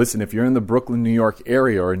 Listen, if you're in the Brooklyn, New York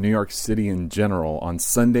area or New York City in general, on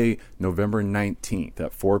Sunday, November 19th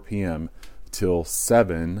at 4 p.m. till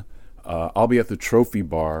 7, I'll be at the Trophy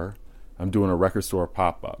Bar. I'm doing a record store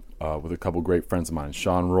pop-up with a couple great friends of mine,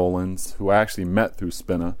 Sean Rollins, who I actually met through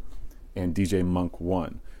Spinna, and DJ Monk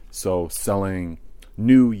 1. So selling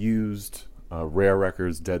new, used, rare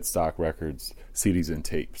records, dead stock records, CDs and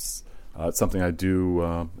tapes. It's something I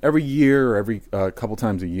do every year or every couple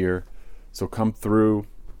times a year. So come through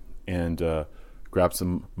and grab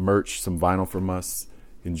some merch, some vinyl from us,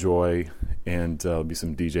 enjoy, and there'll be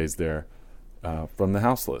some DJs there from the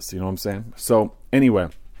Houseless. You know what I'm saying? So anyway,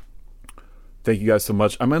 thank you guys so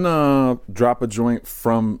much. I'm going to drop a joint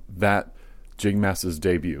from that Jig Master's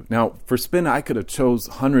debut. Now, for Spinna, I could have chose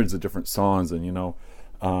hundreds of different songs, and, you know,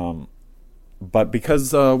 but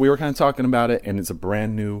because we were kind of talking about it, and it's a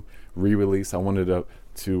brand new re-release, I wanted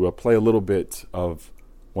to play a little bit of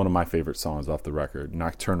one of my favorite songs off the record,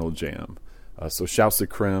 Nocturnal Jam. So shouts to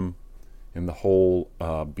Krim and the whole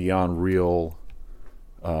Beyond Real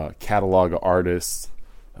catalog of artists.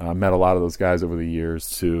 I met a lot of those guys over the years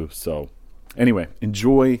too. So anyway,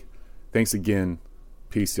 enjoy. Thanks again.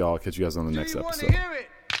 Peace, y'all. I'll catch you guys on the next episode. Do you wanna hear it?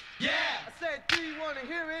 Yeah. I said, do you wanna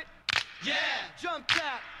hear it? Yeah. Jump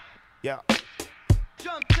tap. Yeah.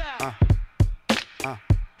 Jump tap.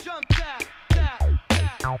 Jump tap. Tap.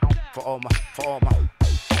 Tap. Tap. For all my,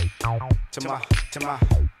 to my,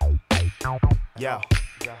 yo,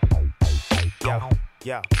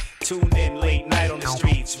 yo. Tune in late night on the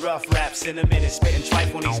streets, rough raps in a minute, spitting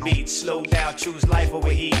tripe on these beats. Slow down, choose life over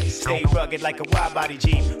heat. Stay rugged like a wide body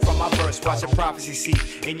Jeep. From my verse, watch a prophecy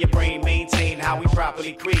seep. In your brain, maintain how we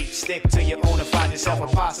properly creep. Stick to your own and find yourself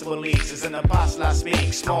a possible leads. As an apostle I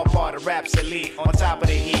speak, small part of rap's elite. On top of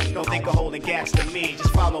the heat, don't think of holding gas to me.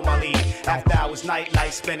 Just follow my lead. After hours,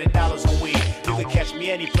 nightlife, spending dollars on weed. You can catch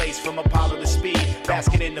me any place from Apollo to Speed.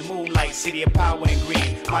 Basking in the moonlight, city of power and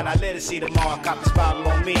greed. Might not let her see tomorrow, cop this bottle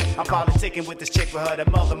on me. I'm politicking with this chick for her to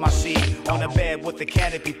mother my seed. On a bed with the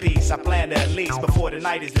canopy piece, I plan to at least before the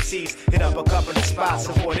night is deceased. Hit up a couple of spots,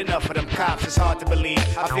 avoid enough of them cops, it's hard to believe.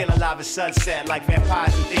 I feel alive at sunset like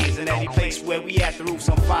vampires and thieves. In any place where we at, the roof's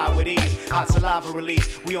on fire with ease. Hot saliva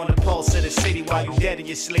release, we on the pulse of the city while you dead in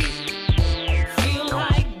your sleep. Feel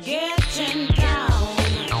like getting down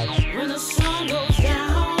when the sun goes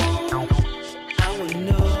down. I will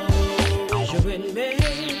know you're in me.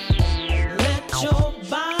 Let your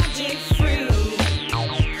body free.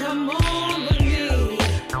 Come on with me.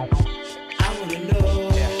 I wanna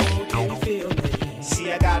know, can you feel me?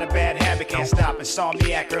 See, I got a bad habit, can't stop.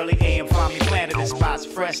 Insomniac, early AM, find me planted in spots.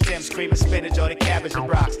 Fresh Tim screaming spinach or the cabbage and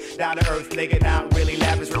rocks. Down to earth, nigga, not really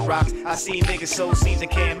lavish with rocks. I see niggas sow seeds and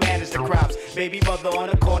can't manage the crops. Baby mother on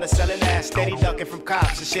the corner selling ass, steady ducking from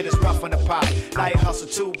cops. The shit is rough on the pop. Night hustle,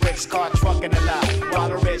 2 bricks, car trunk in the lot. While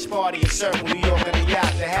the rich party in circle, New York on the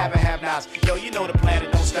yacht. The have-nots. Yo, you know the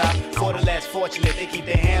planet don't stop. For the less fortunate, they keep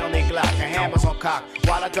their hand on their Glock and hammers on cock.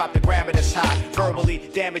 While I drop the grammar that's hot, verbally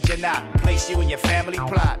damage or not, place you in your family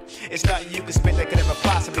plot. It's nothing you can spit that could ever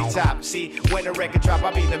possibly top. See, when the record drop,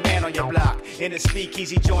 I'll be the man on your block. In a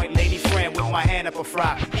speakeasy joint, lady friend with my hand up a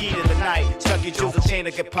frock. Heat of the night, stuck your jewels, a chain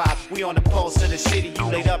to get pop. We on the pulse of the city, you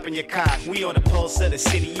laid up in your cot. We on the pulse of the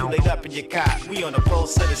city, you laid up in your cot. We on the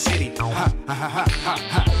pulse of the city. Ha ha ha ha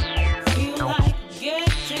ha. Feel like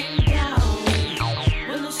getting down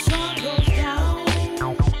when the sun goes down.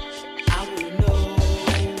 I will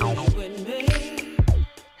know you and me.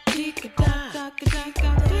 Tick-a-tock,